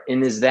report card?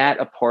 And is that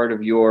a part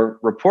of your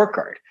report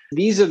card?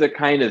 These are the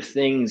kind of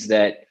things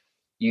that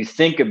you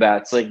think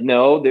about. It's like,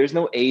 no, there's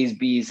no A's,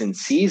 B's, and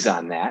C's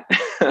on that.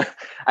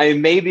 I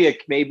mean, maybe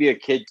a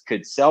kid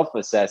could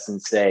self-assess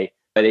and say,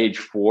 at age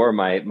 4,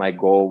 my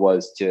goal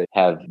was to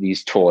have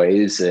these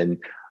toys, and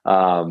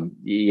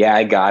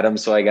I got them,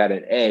 so I got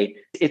an A.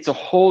 It's a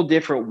whole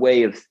different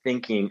way of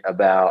thinking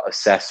about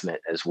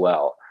assessment as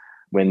well,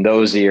 when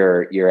those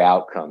are your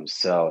outcomes.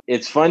 So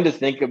it's fun to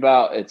think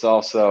about. It's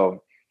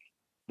also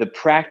the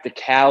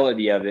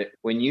practicality of it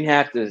when you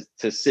have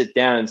to sit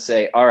down and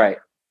say, all right,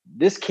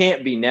 this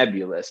can't be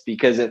nebulous,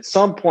 because at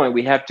some point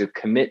we have to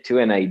commit to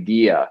an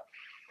idea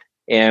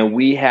and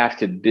we have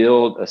to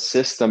build a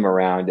system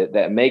around it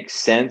that makes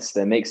sense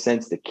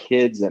to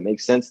kids, that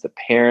makes sense to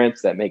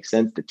parents, that makes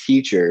sense to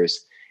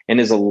teachers, and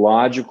is a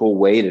logical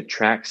way to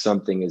track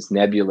something as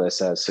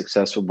nebulous as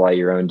successful by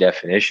your own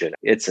definition.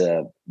 It's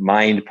a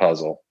mind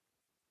puzzle.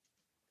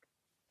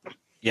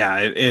 Yeah,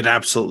 it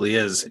absolutely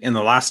is. In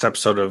the last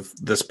episode of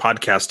this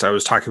podcast, I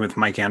was talking with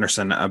Mike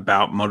Anderson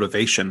about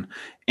motivation,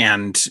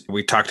 and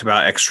we talked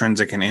about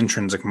extrinsic and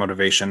intrinsic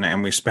motivation,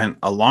 and we spent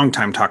a long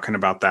time talking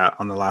about that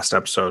on the last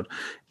episode.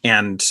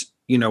 And,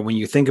 you know, when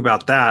you think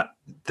about that,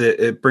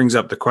 it brings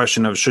up the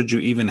question of, should you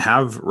even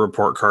have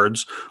report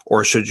cards,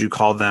 or should you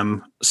call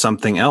them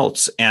something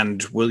else?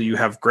 And will you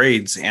have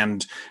grades?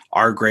 And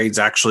are grades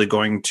actually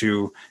going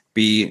to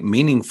be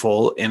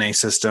meaningful in a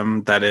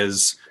system that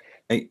is,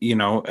 you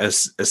know,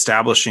 as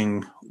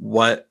establishing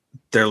what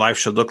their life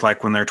should look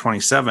like when they're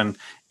 27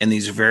 in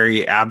these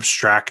very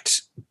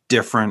abstract,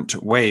 different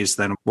ways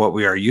than what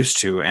we are used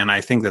to? And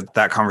I think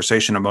that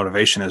conversation of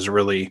motivation is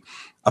really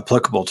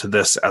applicable to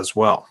this as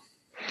well.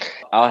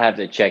 I'll have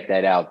to check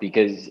that out,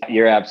 because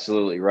you're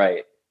absolutely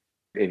right.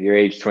 If your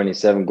age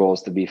 27 goal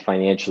is to be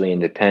financially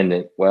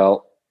independent,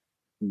 well,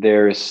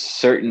 there's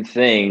certain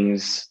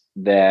things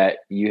that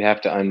you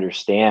have to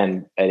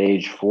understand at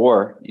age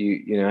 4.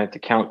 You have to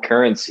count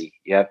currency.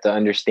 You have to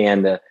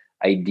understand the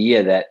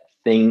idea that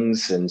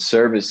things and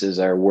services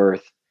are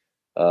worth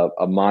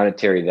a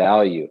monetary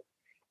value.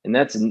 And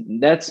that's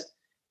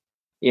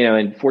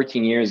in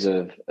 14 years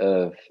of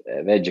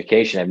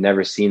education, I've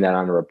never seen that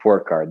on a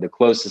report card. The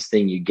closest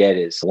thing you get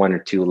is 1 or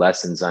 2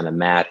 lessons on a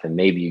math, and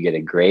maybe you get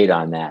a grade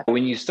on that.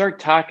 When you start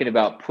talking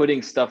about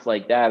putting stuff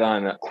like that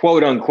on a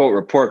quote unquote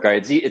report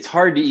card, it's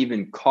hard to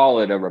even call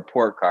it a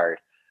report card,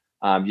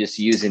 just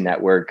using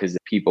that word, because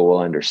people will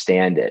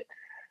understand it.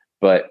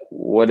 But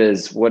what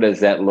does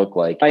that look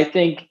like? I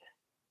think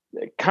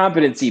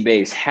competency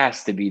based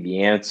has to be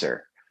the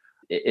answer.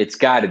 It's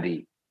got to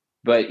be.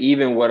 But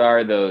even what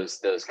are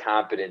those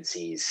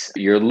competencies?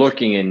 You're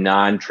looking in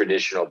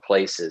non-traditional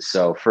places.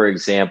 So, for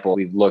example,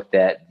 we've looked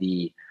at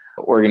the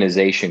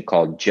organization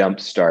called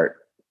Jumpstart.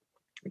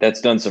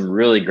 That's done some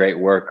really great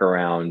work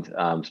around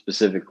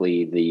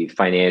specifically the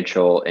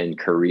financial and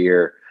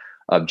career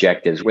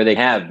objectives, where they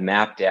have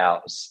mapped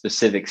out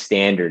specific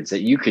standards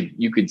that you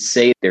could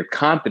say their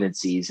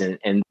competencies,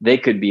 and they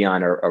could be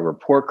on a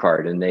report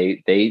card, and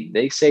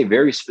they say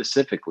very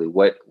specifically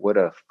what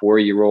a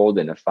 4-year-old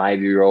and a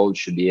 5-year-old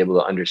should be able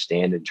to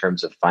understand in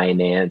terms of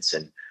finance,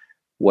 and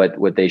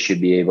what they should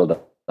be able to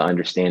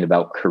understand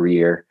about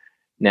career.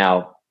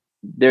 Now,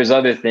 there's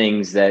other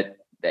things that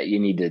you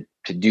need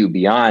to do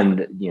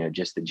beyond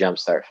just the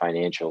Jumpstart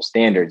financial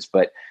standards,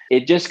 but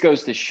it just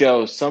goes to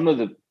show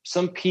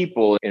some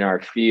people in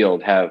our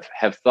field have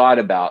thought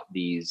about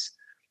these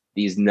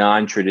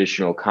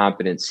non-traditional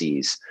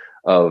competencies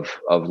of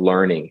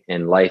learning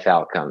and life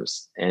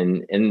outcomes,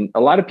 and a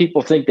lot of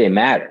people think they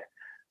matter.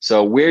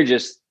 So we're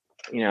just,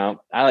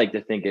 I like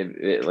to think of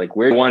it like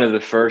we're one of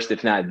the first,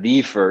 if not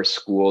the first,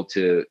 school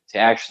to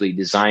actually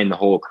design the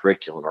whole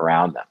curriculum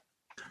around them.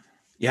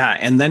 Yeah.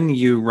 And then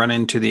you run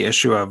into the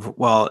issue of,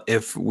 well,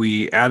 if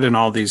we add in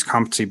all these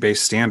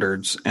competency-based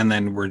standards and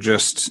then we're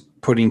just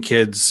putting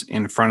kids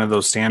in front of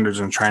those standards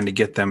and trying to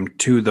get them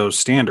to those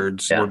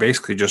standards, we're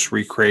basically just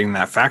recreating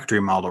that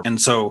factory model. And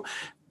so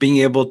being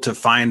able to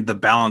find the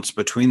balance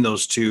between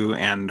those two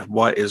and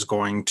what is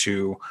going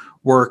to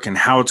work and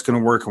how it's going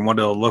to work and what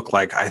it'll look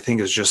like, I think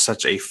is just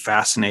such a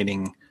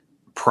fascinating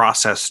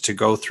process to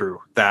go through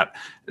that,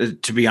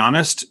 to be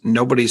honest,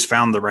 nobody's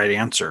found the right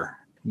answer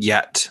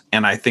yet.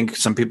 And I think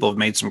some people have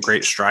made some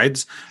great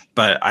strides,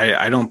 but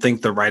I don't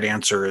think the right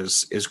answer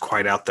is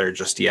quite out there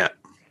just yet.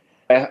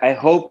 I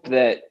hope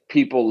that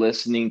people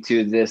listening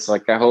to this,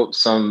 like I hope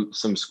some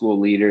school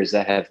leaders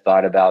that have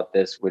thought about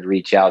this would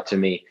reach out to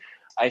me.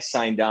 I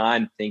signed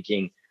on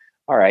thinking,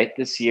 all right,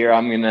 this year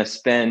I'm going to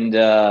spend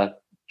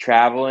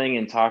traveling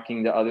and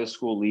talking to other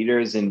school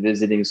leaders and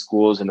visiting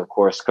schools. And of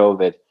course,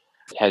 COVID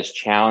has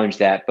challenged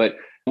that. But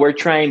we're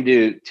trying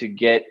to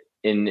get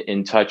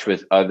in touch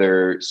with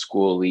other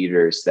school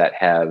leaders that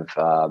have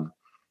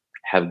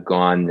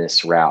gone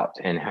this route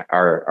and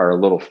are a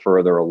little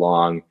further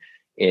along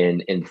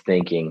in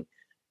thinking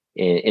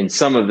in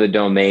some of the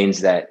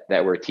domains that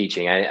we're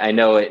teaching. I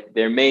know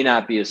there may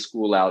not be a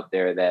school out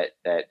there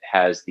that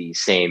has the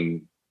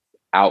same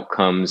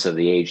outcomes of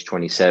the age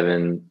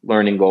 27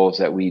 learning goals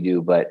that we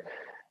do, but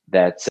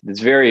it's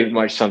very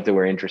much something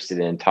we're interested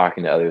in,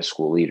 talking to other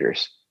school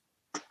leaders.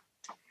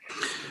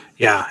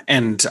 Yeah,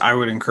 and I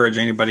would encourage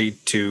anybody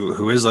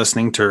who is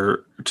listening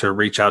to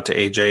reach out to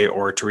AJ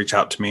or to reach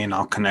out to me, and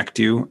I'll connect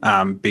you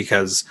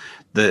because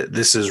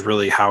this is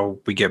really how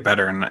we get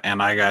better.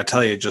 And I gotta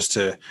tell you, just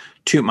to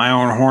toot my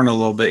own horn a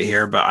little bit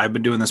here, but I've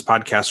been doing this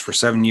podcast for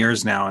 7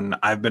 years now, and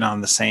I've been on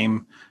the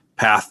same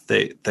path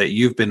that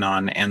you've been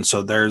on, and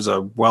so there's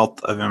a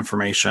wealth of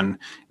information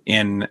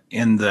in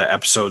the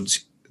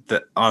episodes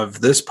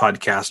of this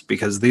podcast,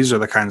 because these are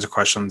the kinds of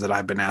questions that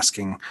I've been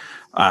asking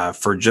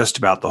for just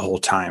about the whole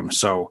time.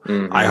 So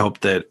I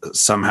hope that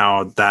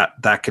somehow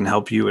that can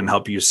help you and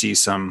help you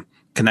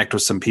connect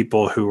with some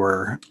people who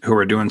are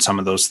doing some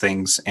of those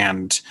things.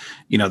 And,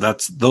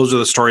 those are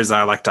the stories that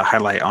I like to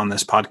highlight on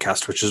this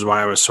podcast, which is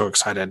why I was so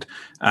excited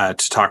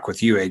to talk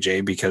with you,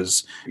 AJ,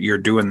 because you're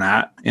doing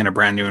that in a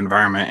brand new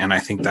environment. And I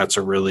think that's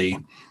a really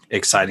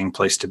exciting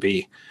place to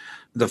be.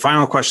 The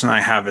final question I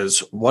have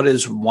is, what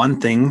is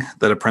one thing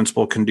that a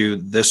principal can do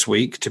this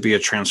week to be a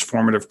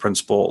transformative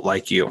principal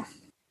like you?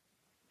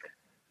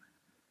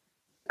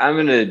 I'm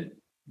going to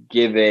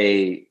give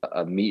a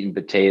meat and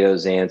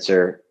potatoes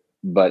answer,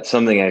 but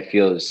something I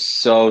feel is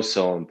so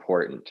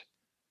important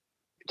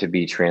to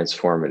be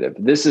transformative.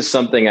 This is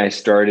something I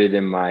started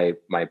in my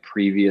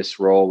previous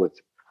role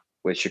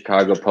with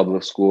Chicago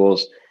Public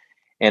Schools,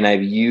 and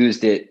I've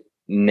used it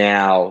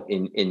now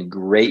in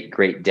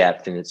great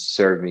depth, and it's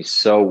served me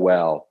so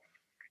well,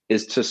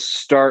 is to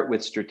start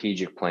with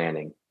strategic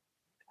planning.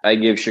 I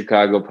give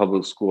Chicago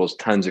Public Schools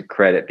tons of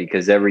credit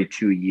because every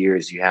 2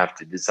 years you have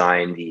to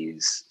design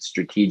these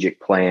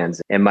strategic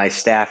plans. And my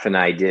staff and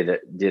I did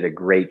a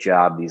great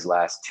job these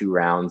last 2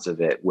 rounds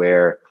of it,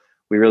 where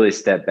we really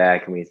stepped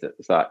back and we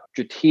thought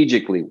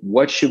strategically,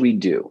 what should we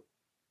do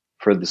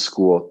for the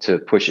school to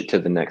push it to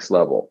the next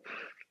level?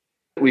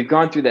 We've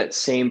gone through that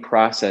same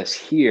process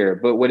here,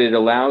 but what it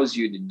allows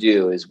you to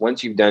do is,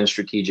 once you've done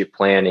strategic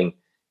planning,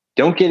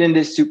 don't get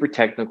into super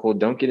technical,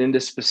 don't get into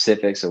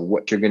specifics of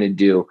what you're going to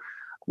do.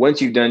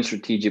 Once you've done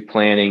strategic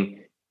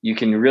planning, you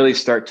can really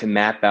start to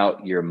map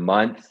out your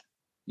month,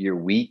 your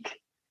week,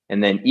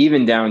 and then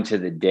even down to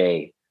the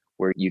day,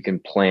 where you can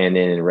plan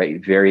in and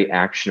write very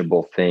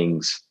actionable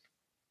things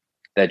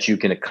that you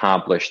can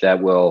accomplish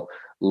that will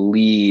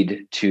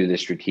lead to the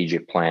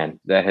strategic plan.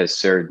 That has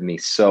served me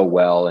so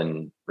well.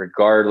 And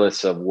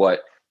regardless of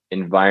what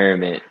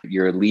environment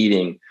you're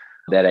leading,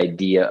 that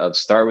idea of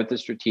start with the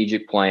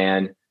strategic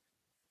plan,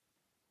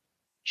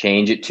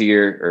 change it to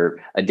or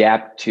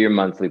adapt to your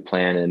monthly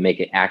plan, and make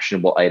it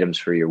actionable items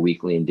for your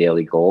weekly and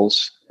daily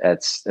goals.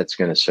 That's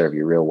going to serve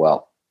you real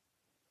well.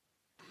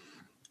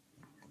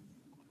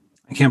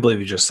 I can't believe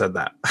you just said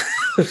that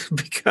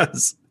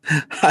because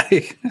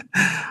I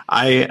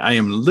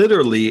am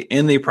literally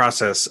in the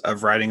process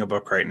of writing a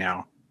book right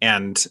now.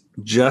 And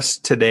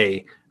just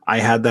today I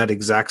had that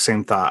exact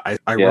same thought.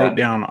 I wrote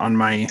down on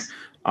my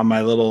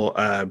little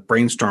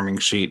brainstorming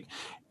sheet,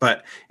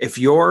 but if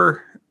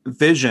your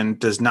vision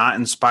does not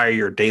inspire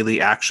your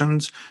daily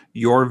actions,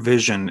 your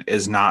vision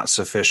is not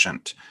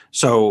sufficient.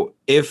 So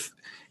if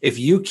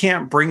you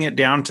can't bring it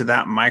down to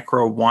that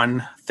micro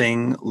one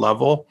thing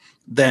level,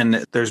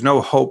 then there's no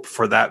hope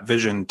for that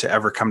vision to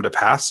ever come to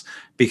pass,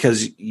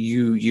 because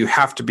you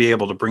have to be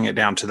able to bring it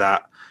down to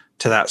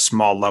that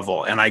small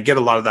level. And I get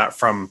a lot of that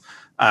from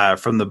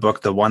the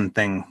book, The One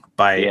Thing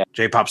by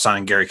Jay Popson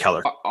and Gary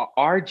Keller.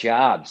 Our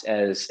jobs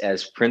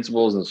as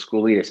principals and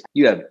school leaders,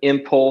 you have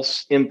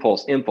impulse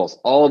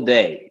all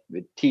day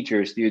with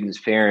teachers, students,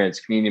 parents,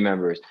 community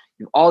members,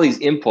 you have all these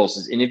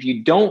impulses. And if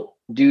you don't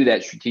do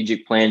that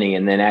strategic planning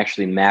and then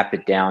actually map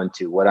it down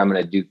to what I'm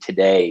going to do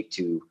today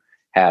to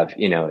have,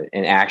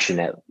 an action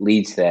that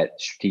leads to that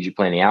strategic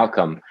planning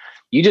outcome,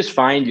 you just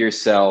find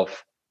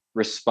yourself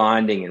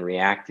responding and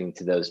reacting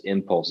to those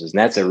impulses. And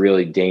that's a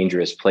really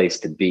dangerous place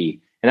to be.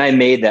 And I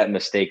made that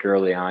mistake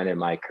early on in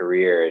my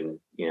career. And,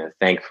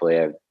 thankfully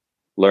I've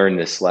learned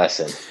this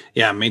lesson.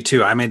 Yeah, me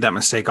too. I made that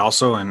mistake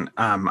also. And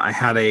I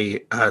had a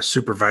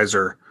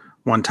supervisor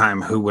one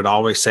time who would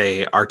always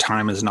say, our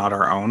time is not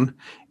our own.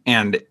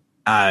 And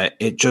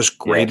it just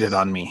grated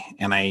on me.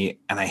 And I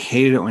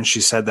hated it when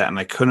she said that, and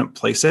I couldn't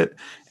place it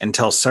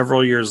until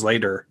several years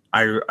later.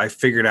 I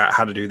figured out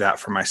how to do that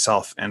for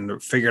myself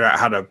and figured out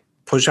how to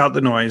push out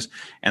the noise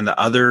and the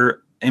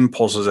other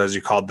impulses, as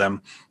you called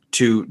them,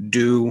 to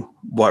do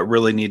what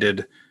really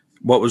needed,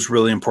 what was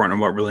really important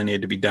and what really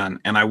needed to be done.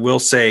 And I will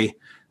say,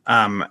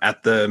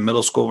 at the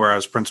middle school where I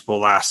was principal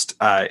last,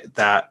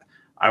 that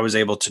I was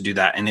able to do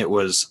that. And it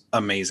was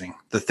amazing.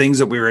 The things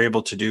that we were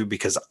able to do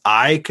because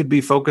I could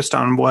be focused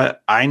on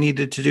what I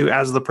needed to do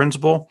as the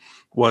principal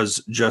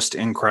was just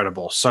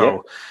incredible.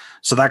 So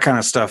that kind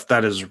of stuff,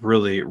 that is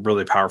really,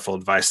 really powerful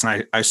advice.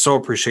 And I so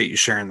appreciate you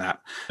sharing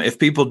that. If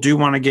people do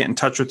want to get in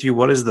touch with you,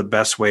 what is the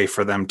best way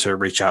for them to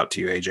reach out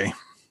to you, AJ?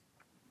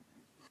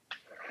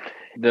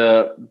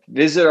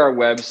 Visit our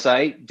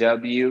website,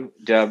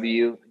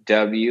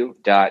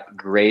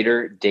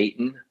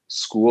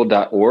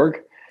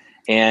 www.greaterdaytonschool.org.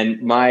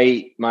 And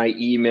my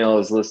email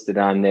is listed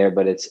on there,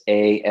 but it's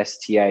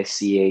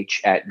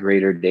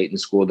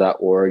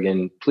astich@greaterdaytonschool.org.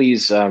 And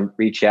please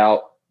reach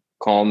out,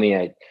 call me.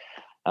 I'd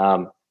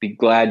be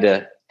glad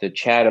to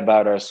chat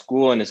about our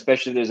school. And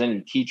especially if there's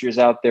any teachers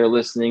out there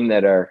listening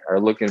that are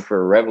looking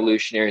for a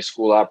revolutionary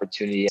school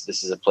opportunity,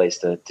 this is a place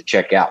to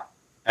check out.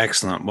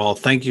 Excellent. Well,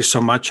 thank you so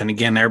much. And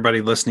again,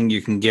 everybody listening,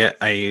 you can get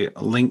a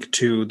link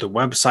to the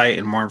website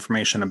and more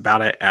information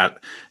about it at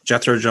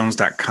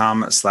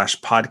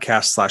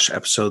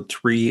jethrojones.com/podcast/episode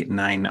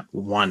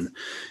 391.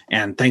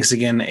 And thanks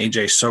again,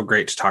 AJ. So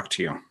great to talk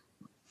to you.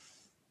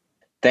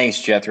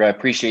 Thanks, Jethro. I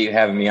appreciate you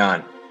having me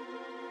on.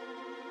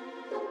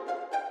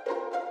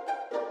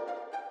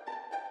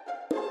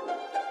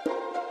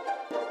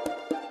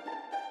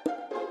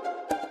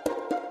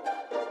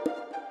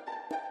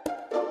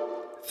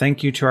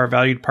 Thank you to our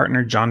valued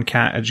partner, John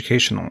Catt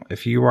Educational.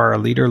 If you are a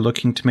leader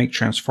looking to make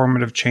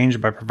transformative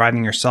change by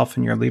providing yourself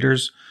and your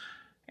leaders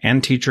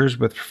and teachers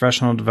with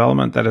professional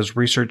development that is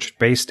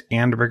research-based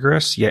and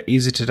rigorous, yet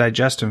easy to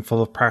digest and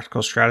full of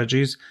practical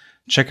strategies,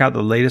 check out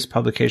the latest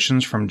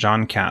publications from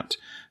John Catt.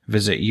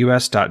 Visit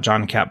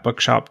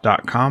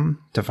us.johncattbookshop.com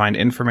to find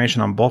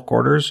information on bulk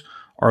orders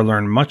or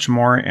learn much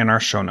more in our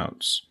show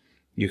notes.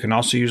 You can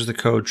also use the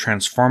code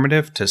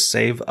Transformative to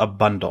save a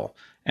bundle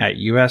at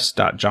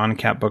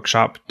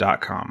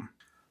us.johncattbookshop.com.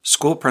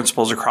 School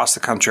principals across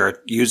the country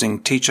are using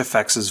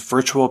TeachFX's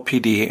virtual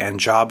PD and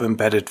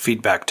job-embedded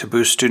feedback to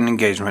boost student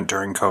engagement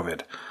during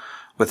COVID.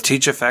 With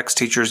TeachFX,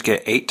 teachers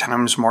get 8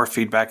 times more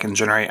feedback and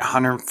generate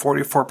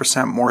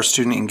 144% more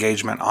student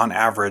engagement on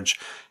average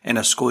in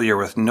a school year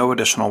with no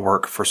additional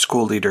work for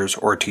school leaders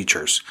or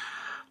teachers.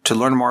 To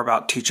learn more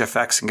about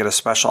TeachFX and get a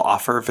special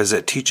offer,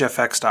 visit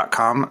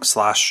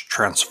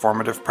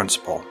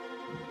teachfx.com/transformativeprincipal.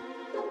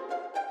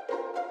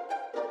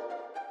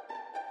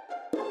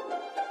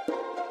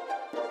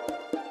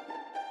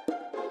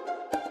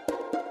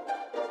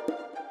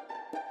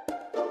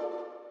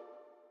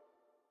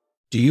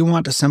 Do you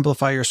want to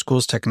simplify your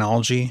school's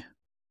technology,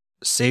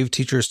 save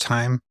teachers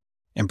time,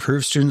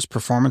 improve students'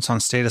 performance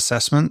on state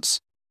assessments?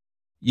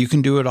 You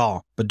can do it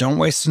all, but don't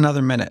waste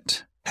another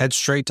minute. Head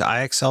straight to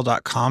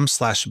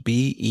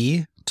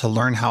ixl.com/BE to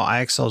learn how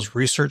IXL's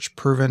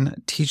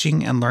research-proven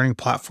teaching and learning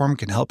platform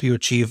can help you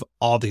achieve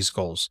all these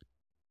goals.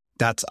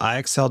 That's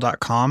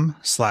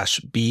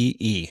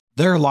ixl.com/BE.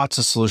 There are lots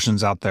of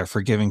solutions out there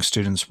for giving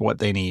students what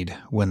they need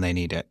when they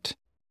need it.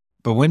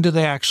 But when do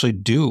they actually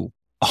do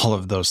all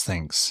of those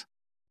things?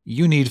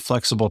 You need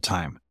flexible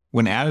time.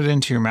 When added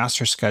into your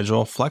master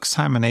schedule, Flex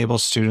Time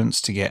enables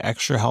students to get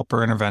extra help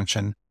or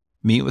intervention,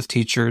 meet with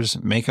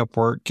teachers, make up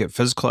work, get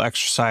physical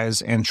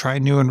exercise, and try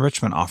new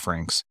enrichment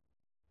offerings.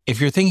 If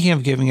you're thinking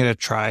of giving it a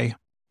try,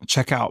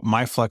 check out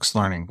MyFlex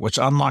Learning, which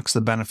unlocks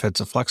the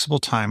benefits of flexible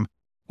time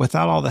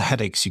without all the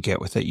headaches you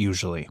get with it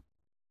usually.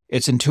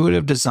 Its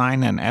intuitive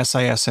design and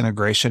SIS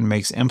integration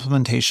makes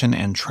implementation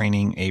and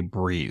training a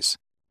breeze.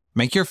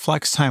 Make your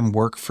flex time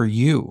work for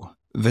you.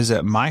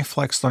 Visit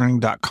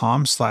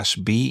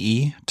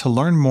myflexlearning.com/BE to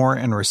learn more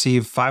and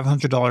receive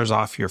 $500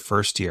 off your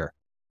first year.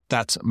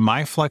 That's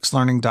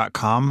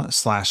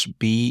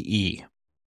myflexlearning.com/BE.